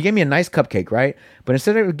nice cupcake, right? But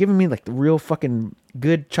instead of giving me like the real fucking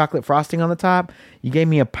good chocolate frosting on the top, you gave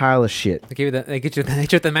me a pile of shit. They get you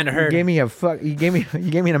the Amanda Heard. You gave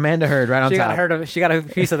me an Amanda Heard right on top. She got a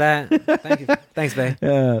piece of that. Thank you. Thanks, babe.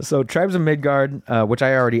 So Tribes of Midgard, which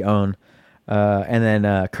I already own, and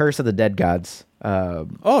then Curse of the Dead Gods.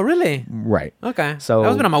 Oh, really? Right. Okay. So- that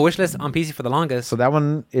was been on my wish list on PC for the longest. So that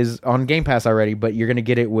one is on Game Pass already, but you're gonna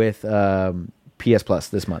get it with PS Plus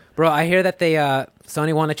this month. Bro, I hear that they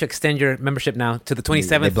Sony won't let you extend your membership now to the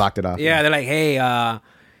 27th. They blocked it off. Yeah, they're like, hey,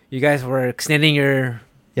 you guys were extending your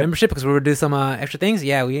membership because we were doing some extra things.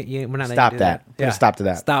 Yeah, we're not. letting Stop you do that. Put a Yeah. stop to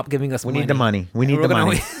that. Stop giving us. We need the money. We need We're the gonna-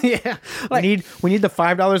 money. yeah, like, we need the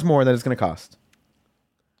 $5 more that it's gonna cost.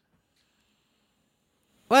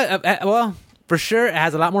 well, for sure, it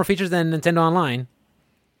has a lot more features than Nintendo Online.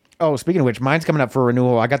 Oh, speaking of which, mine's coming up for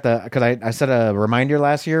renewal. I got because I set a reminder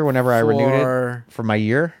last year whenever I renewed it for my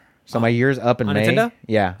year. So my year's up in on May. Nintendo?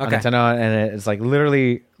 Yeah, Okay. on Nintendo, and it's like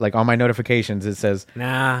literally like on my notifications it says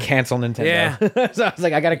Nah. cancel Nintendo. Yeah. So I was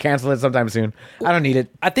like, I gotta cancel it sometime soon. I don't need it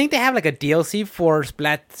I think they have like a DLC for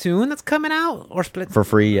Splatoon that's coming out or Split for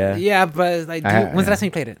free. Yeah, Yeah, but it's like, when's the last time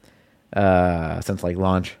you played it? since like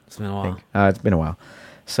launch. It's been a I while. think. It's been a while.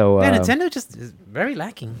 So Yeah, Nintendo just is very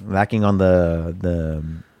lacking. lacking on the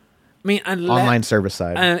I mean, unless, online service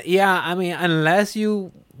side. yeah, I mean, unless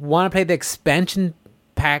you want to play the expansion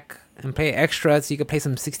pack and play extras, you could play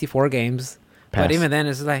some 64 games. Pass. But even then,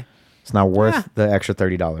 it's like, It's not worth Yeah. the extra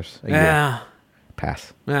 $30 a year. yeah,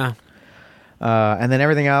 Pass. yeah. And then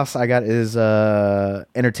everything else I got is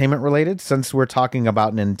entertainment related. Since we're talking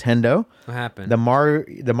about Nintendo, What happened? the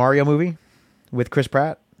Mario movie with Chris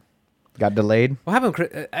Pratt got delayed. What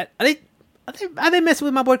happened? Are they messing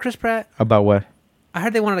with my boy Chris Pratt? About what? I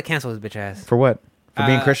heard they wanted to cancel his bitch ass. For what? For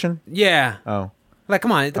being Christian? Yeah. Oh, Like,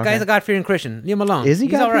 come on, the guy's a God-fearing Christian. Leave him alone. is he?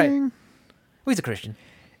 He's all right. God-fearing? Well, he's a Christian.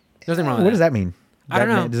 There's nothing wrong with What does that mean? I don't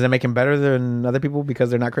know. Does that make him better than other people because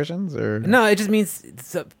they're not Christians? Or No, it just means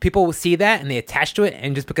people will see that and they attach to it,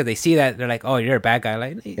 and just because they see that, they're like, "Oh, you're a bad guy."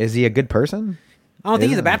 Like, is he a good person? I don't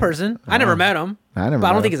think he's a Isn't bad he? person. I never met him. I never But I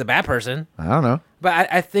met don't think him. he's a bad person. I don't know. But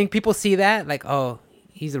I think people see that like, "Oh,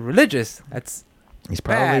 he's a religious." That's He's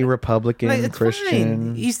probably bad. Republican, like, it's Christian.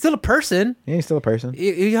 fine. He's still a person. Yeah, he's still a person.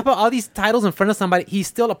 You put all these titles in front of somebody. He's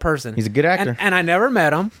still a person. He's a good actor. And I never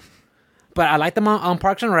met him, but I liked him on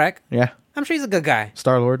Parks and Rec. Yeah, I'm sure he's a good guy.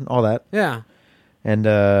 Star Lord, all that. Yeah. and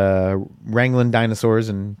wrangling dinosaurs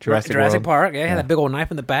in Jurassic World. Park. Yeah, that big old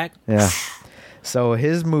knife in the back. Yeah. So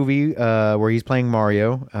his movie, where he's playing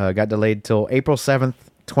Mario, got delayed till April 7th,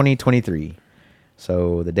 2023.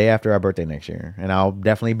 So the day after our birthday next year. And I'll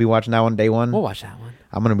definitely be watching that one day one. We'll watch that one.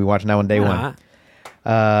 I'm going to be watching that one day one.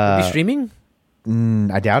 Be streaming?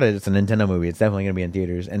 I doubt it. It's a Nintendo movie. It's definitely going to be in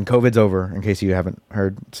theaters. And COVID's over, in case you haven't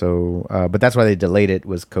heard. So, but that's why they delayed it,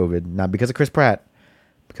 was COVID. Not because of Chris Pratt,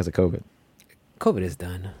 because of COVID. COVID is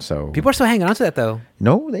done. So People are still hanging on to that, though.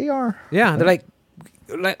 No, they are. Yeah, they're like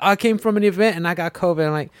I came from an event and I got COVID.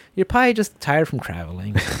 I'm like, you're probably just tired from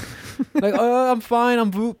traveling. Like, oh, I'm fine. I'm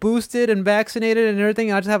boosted and vaccinated and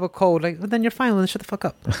everything. I just have a cold. Like, well, then you're fine. Then shut the fuck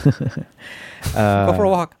up. Go for a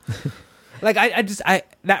walk. Like, I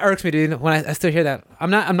that irks me, dude. When I still hear that, I'm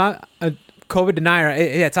not a COVID denier.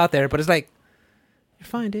 Yeah, it's out there, but it's like, you're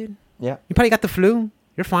fine, dude. Yeah. You probably got the flu.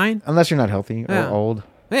 You're fine. Unless you're not healthy or old.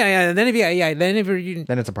 Yeah. Then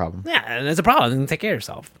then it's a problem. Yeah, and it's a problem. Then take care of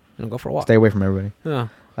yourself and go for a walk. Stay away from everybody.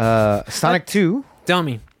 Yeah. Sonic 2 Tell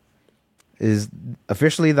me. is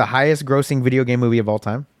officially the highest grossing video game movie of all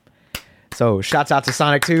time. So shouts out to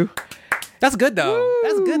Sonic 2. That's good though. Woo!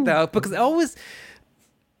 That's good though, because always,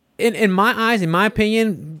 in my eyes, in my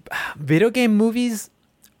opinion, video game movies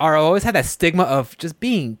are always had that stigma of just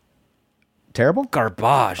being Terrible?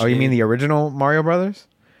 garbage. Oh, you dude. mean the original Mario Brothers?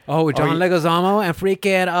 Oh, John Leguizamo and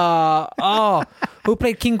freaking who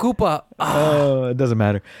played King Koopa? Oh, it doesn't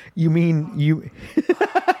matter. You mean you...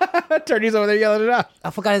 Turdy's over there yelling it out. I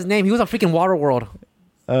forgot his name. He was on freaking Waterworld.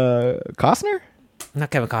 Costner? Not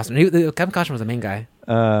Kevin Costner. Kevin Costner was the main guy.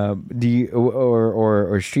 Do you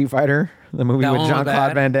or Street Fighter, the movie That with one was Jean-Claude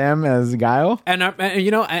bad. Van Damme as Guile? And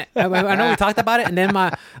you know, I know we talked about it, and then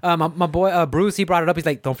my boy Bruce, he brought it up. He's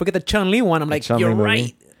like, "Don't forget the Chun-Li one." I'm like, Chun-Li "You're movie.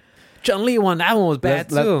 right." Chun-Li one, that one was bad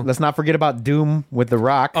too. Let's not forget about Doom with The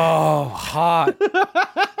Rock. Oh, hot,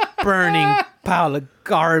 burning pile of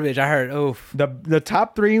garbage. I heard. Oof. The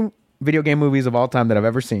top 3 video game movies of all time that I've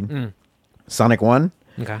ever seen: Sonic 1,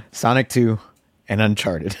 Okay. Sonic 2, and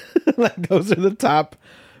Uncharted. Like, those are the top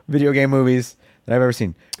video game movies that I've ever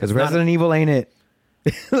seen. Because Resident Evil ain't it.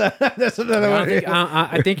 That's another one.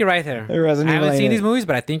 I think you're right there. Resident I Evil haven't seen ain't these it. movies,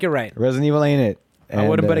 but I think you're right. Resident Evil ain't it. I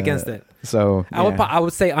wouldn't bet against it. So yeah. I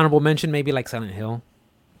would say honorable mention, maybe like Silent Hill,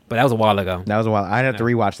 but that was a while ago. That was a while. I'd have to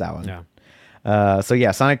rewatch that one. Yeah. So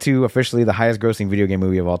yeah, Sonic 2 officially the highest grossing video game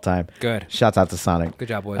movie of all time. Good. Shouts out to Sonic. Good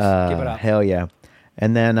job, boys. Keep it up. Hell yeah.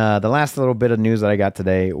 And then the last little bit of news that I got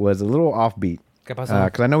today was a little offbeat. ¿Qué pasó?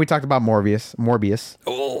 Because I know we talked about Morbius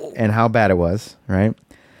Oh. and how bad it was, right?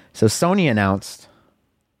 So Sony announced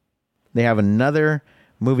they have another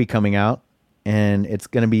movie coming out, and it's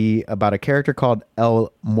going to be about a character called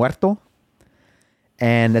El Muerto,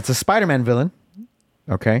 and it's a Spider-Man villain.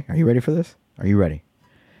 Okay, are you ready for this? Are you ready?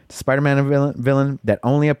 It's a Spider-Man villain that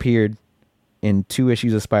only appeared in 2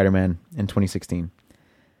 issues of Spider-Man in 2016,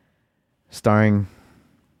 starring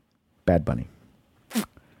Bad Bunny.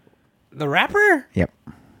 The rapper? Yep.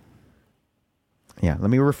 Yeah. Let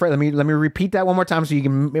me repeat that one more time so you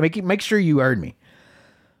can make sure you heard me.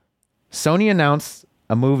 Sony announced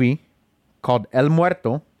a movie called El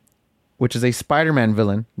Muerto, which is a Spider-Man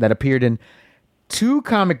villain that appeared in 2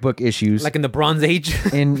 comic book issues. Like in the Bronze Age?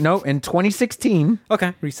 in 2016.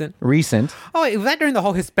 Okay, recent. Oh, wait, was that during the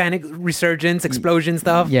whole Hispanic resurgence, explosion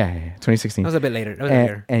stuff? Yeah, 2016. That was a bit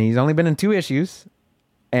later. And he's only been in 2 issues,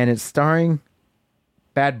 and it's starring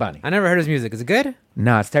Bad Bunny. I never heard his music. Is it good?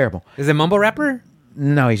 No, it's terrible. Is it mumble rapper?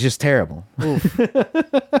 No, he's just terrible.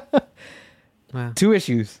 Wow. 2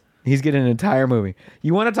 issues. He's getting an entire movie.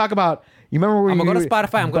 You want to talk about? You remember? I'm gonna go to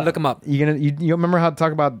Spotify. I'm gonna look him up. You remember how to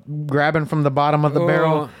talk about grabbing from the bottom of the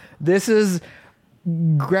barrel? This is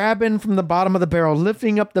grabbing from the bottom of the barrel,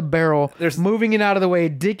 lifting up the barrel, moving it out of the way,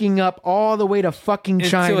 digging up all the way to fucking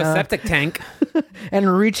China, into a septic tank,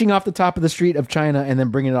 and reaching off the top of the street of China, and then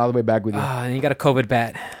bringing it all the way back with you. And you got a COVID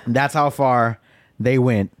bat. That's how far they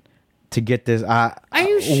went to get this. Are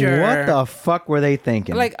you sure? What the fuck were they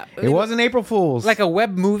thinking? Like, it wasn't April Fool's. Like a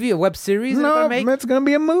web movie, a web series? No, it's gonna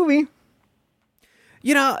be a movie.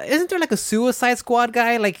 You know, isn't there like a Suicide Squad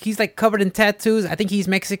guy? Like he's like covered in tattoos. I think he's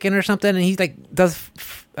Mexican or something, and he's like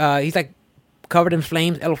he's like covered in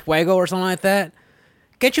flames, El Fuego or something like that.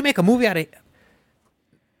 Can't you make a movie out of it?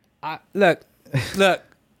 Look,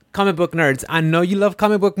 comic book nerds. I know you love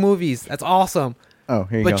comic book movies. That's awesome. Oh,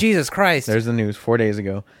 here you go. But Jesus Christ, There's the news 4 days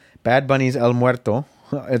ago. Bad Bunny's El Muerto.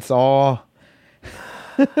 It's all...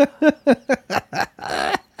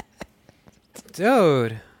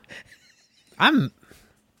 dude. I mean,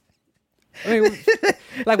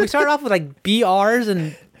 like we started off with like BRs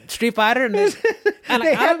and Street Fighter, and, then, and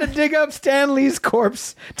They like, had to dig up Stan Lee's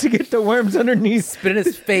corpse to get the worms underneath. spit in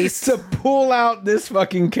his face. To pull out this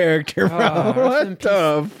fucking character, bro. rest in What peace.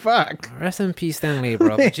 the fuck? Rest in peace, Stan Lee,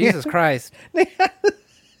 bro. But Jesus Christ.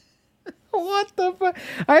 What the fuck?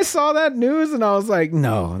 I saw that news and I was like,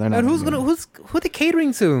 no, they're not. And gonna do it. who they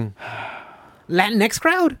catering to? Latinx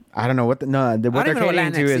crowd? I don't know what what I they're don't know what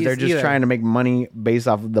catering to Latinx is they're is just either. trying to make money based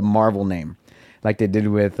off of the Marvel name, like they did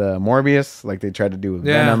with Morbius, like they tried to do with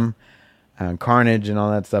Yeah. Venom, Carnage, and all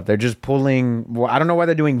that stuff. They're just pulling. Well, I don't know why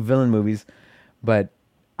they're doing villain movies, but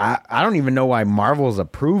I don't even know why Marvel's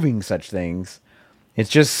approving such things. It's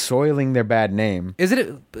just soiling their bad name. Isn't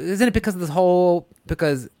it because of this whole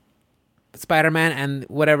because Spider-Man and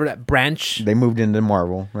whatever that branch? They moved into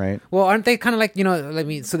Marvel, right? Well, aren't they kind of like,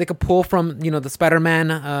 so they could pull from, the Spider-Man,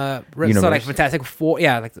 so Universe. like Fantastic Four,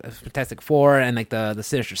 yeah, like the Fantastic Four and like the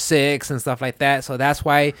Sinister Six and stuff like that. So that's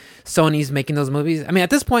why Sony's making those movies. I mean, at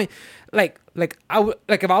this point, like if I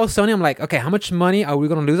was Sony, I'm like, okay, how much money are we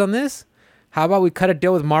going to lose on this? How about we cut a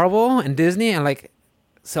deal with Marvel and Disney and like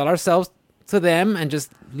sell ourselves to them and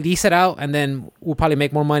just lease it out, and then we'll probably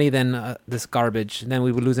make more money than this garbage. And then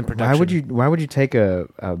we would lose in production. Why would you take a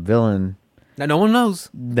villain That no one knows.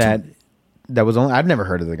 that was only, I've never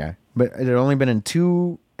heard of the guy, but it had only been in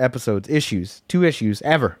two issues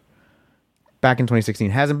ever back in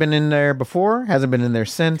 2016. Hasn't been in there before, hasn't been in there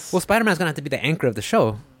since. Well, Spider-Man's gonna have to be the anchor of the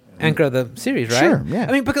show, anchor of the series, right? Sure, yeah.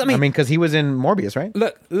 I mean, because he was in Morbius, right?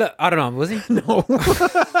 look. I don't know. Was he? No.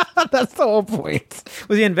 That's the whole point.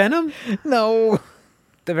 Was he in Venom? No.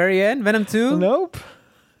 The very end, Venom 2? Nope.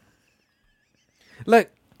 Look,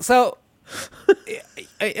 so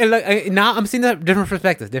now I'm seeing a different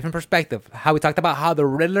perspective. How we talked about how the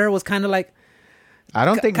Riddler was kind of like I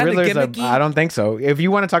don't think kinda Riddler's gimmicky. I don't think so. If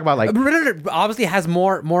you want to talk about like Riddler obviously has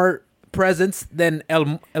more presence than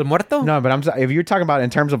El Muerto. no, but if you're talking about in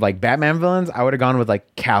terms of like Batman villains, I would have gone with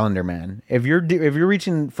like Calendar Man. If you're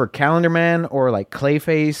reaching for Calendar Man or like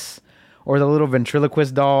Clayface or the little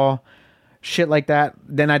ventriloquist doll, shit like that,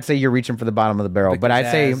 then I'd say you're reaching for the bottom of the barrel. But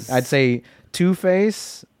I'd say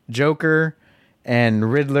Two-Face, Joker,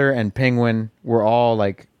 and Riddler and Penguin were all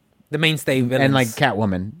like, The mainstay villains. and like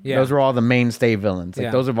Catwoman. Yeah. Those were all the mainstay villains. Like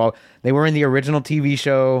Yeah. those are all, they were in the original TV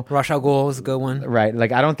show. Ra's al Ghul is a good one. Right.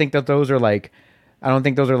 Like I don't think those are like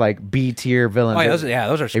B tier villains. Oh, yeah,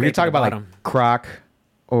 those are If you're scraping talking the about bottom. like Croc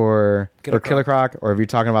or Killer Croc, or if you're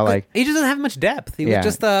talking about like He just doesn't have much depth. He Yeah. was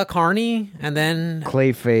just Carney, and then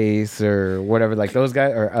Clayface or whatever, like those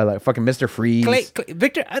guys, or like fucking Mr. Freeze.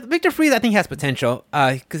 Victor Freeze, I think has potential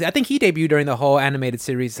because I think he debuted during the whole animated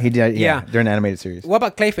series. He did, yeah, during the animated series. What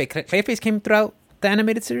about Clayface? Clayface came throughout the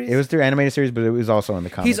animated series. It was through animated series, but it was also in the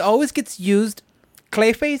comics.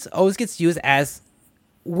 Clayface always gets used as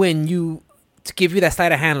when you to give you that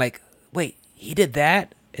sleight of hand. Like, wait, he did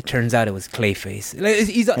that. It turns out it was Clayface.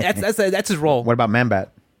 Like, that's his role. What about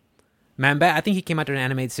Man-Bat? Man-Bat, I think he came out during the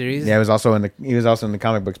animated series. Yeah, he was also in the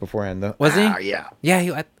comic books beforehand, though. Was he? Yeah. Yeah,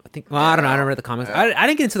 I think. Well, I don't know. I don't read the comics. I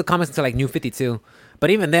didn't get into the comics until like New 52. But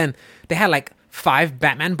even then, they had like 5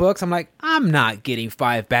 Batman books. I'm like, I'm not getting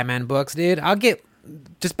 5 Batman books, dude. I'll get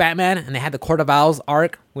just Batman. And they had the Court of Owls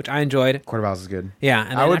arc, which I enjoyed. Court of Owls is good. Yeah,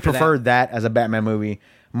 and I then would after prefer that as a Batman movie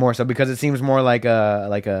more so because it seems more like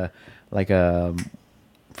a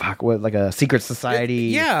secret society.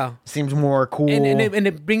 Yeah. Seems more cool. And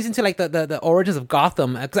it brings into like the origins of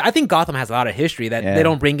Gotham. Because I think Gotham has a lot of history that they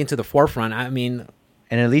don't bring into the forefront. I mean,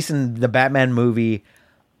 and at least in the Batman movie,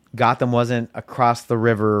 Gotham wasn't across the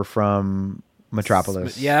river from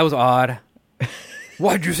Metropolis. yeah, that was odd.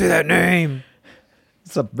 Why'd you say that name?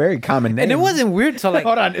 It's a very common name. And it wasn't weird. So like,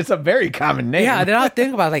 hold on, it's a very common name. yeah, then I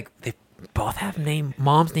think about they both have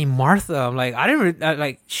mom's name Martha. I'm like, I didn't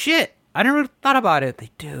really, shit. I never thought about it. They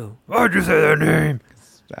do. Why'd you say that name?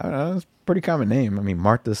 I don't know. It's a pretty common name. I mean,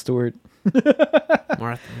 Martha Stewart.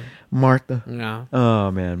 Martha. Martha. Yeah.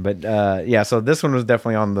 Oh man, but yeah. So this one was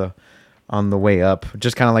definitely on the way up,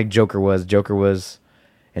 just kind of like Joker was.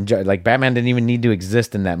 Like Batman didn't even need to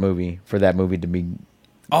exist in that movie for that movie to be.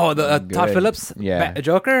 Oh, the good. Todd Phillips, Yeah.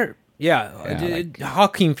 Joker. Yeah, like-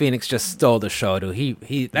 Joaquin Phoenix just stole the show, dude.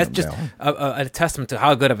 He that's just a testament to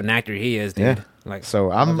how good of an actor he is, dude. Yeah. Like, So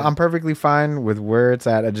I'm perfectly fine with where it's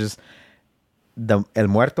at. I just the El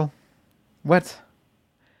Muerto. What?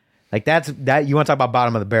 Like that you want to talk about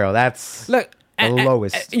bottom of the barrel? That's look, the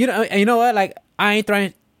lowest. You know what? Like, I ain't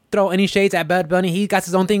trying to throw any shades at Bad Bunny. He got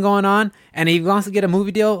his own thing going on, and he wants to get a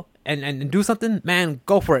movie deal and do something. Man,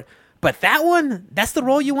 go for it. But that one, that's the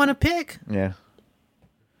role you want to pick. Yeah.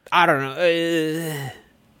 I don't know.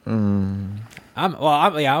 I'm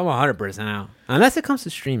 100% out unless it comes to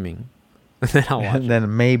streaming. then I'll watch. And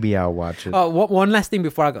then maybe I'll watch it. Oh, one last thing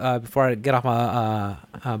before I get off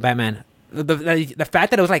Batman. The fact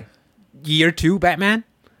that it was like year 2 Batman,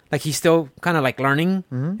 like he's still kind of like learning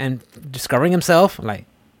and discovering himself. Like,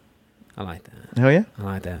 I like that. Oh yeah, I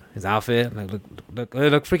like that. His outfit, like look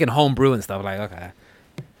freaking homebrew and stuff. Like, okay,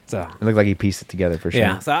 so it looked like he pieced it together for sure.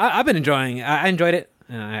 yeah. So I've been enjoying it. I enjoyed it.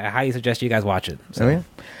 I highly suggest you guys watch it. So. Oh yeah.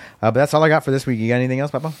 But that's all I got for this week. You got anything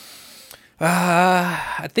else, Papa?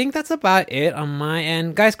 I think that's about it on my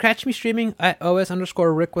end. Guys, catch me streaming at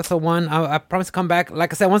OS_Rick with a 1. I promise to come back.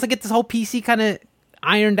 Like I said, once I get this whole PC kind of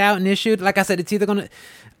ironed out and issued, like I said, it's either going to...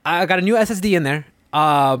 I got a new SSD in there.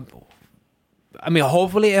 I mean,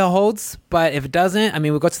 hopefully it holds, but if it doesn't, I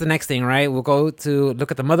mean, we'll go to the next thing, right? We'll go to look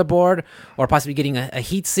at the motherboard or possibly getting a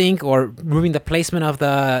heat sink or moving the placement of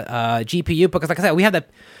the GPU. Because like I said, we have the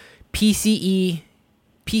PCIe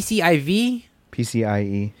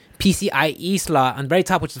slot on the very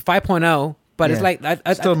top, which is 5.0, but Yeah. it's like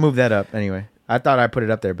I Still move that up anyway. I thought I put it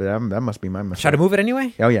up there, but that must be my mistake. try to move it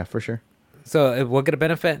anyway. Oh yeah, for sure. So it will get a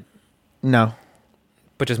benefit, No.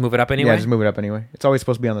 but just move it up anyway. Yeah, just move it up anyway. It's always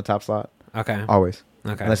supposed to be on the top slot. Okay. Always.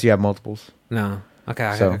 Okay. Unless you have multiples. No.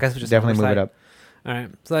 Okay. So I guess we just definitely move it up. All right.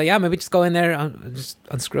 So yeah, maybe just go in there, just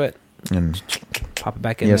unscrew it, And pop it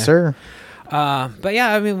back in. yes, there. sir. But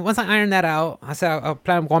yeah, I mean, once I iron that out, I said I'll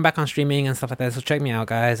plan on going back on streaming and stuff like that. So check me out,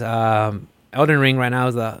 guys. Elden Ring right now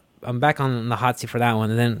is I'm back on the hot seat for that one,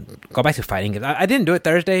 and then go back to fighting games. I didn't do it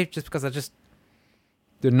Thursday just because I just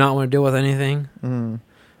did not want to deal with anything.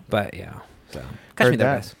 But yeah, so catch me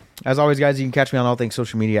there, guys. As always, guys, you can catch me on all things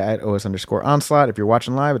social media at OS_Onslaught. If you're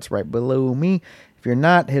watching live, it's right below me. If you're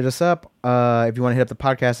not, hit us up. If you want to hit up the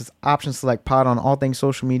podcast, it's option select pod on all things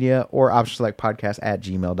social media or option select podcast at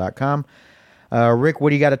gmail.com. Rick,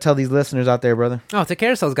 what do you got to tell these listeners out there, brother? Oh, take care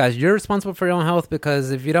of yourselves, guys. You're responsible for your own health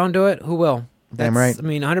because if you don't do it, who will? Damn right. I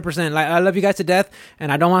mean, 100%. Like, I love you guys to death, and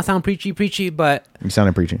I don't want to sound preachy, but You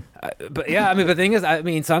sounded preaching. but yeah, I mean, the thing is, I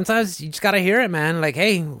mean, sometimes you just gotta hear it, man. Like,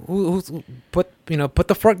 hey, who's put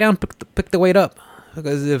the fork down, pick the weight up,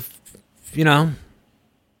 because if you know,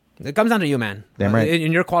 it comes down to you, man. Damn right.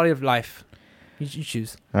 In your quality of life, you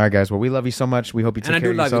choose. All right, guys. Well, we love you so much. We hope you take And I care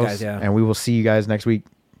do of love you yourselves. guys, yeah. And we will see you guys next week.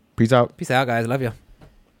 Peace out. Peace out, guys. Love you.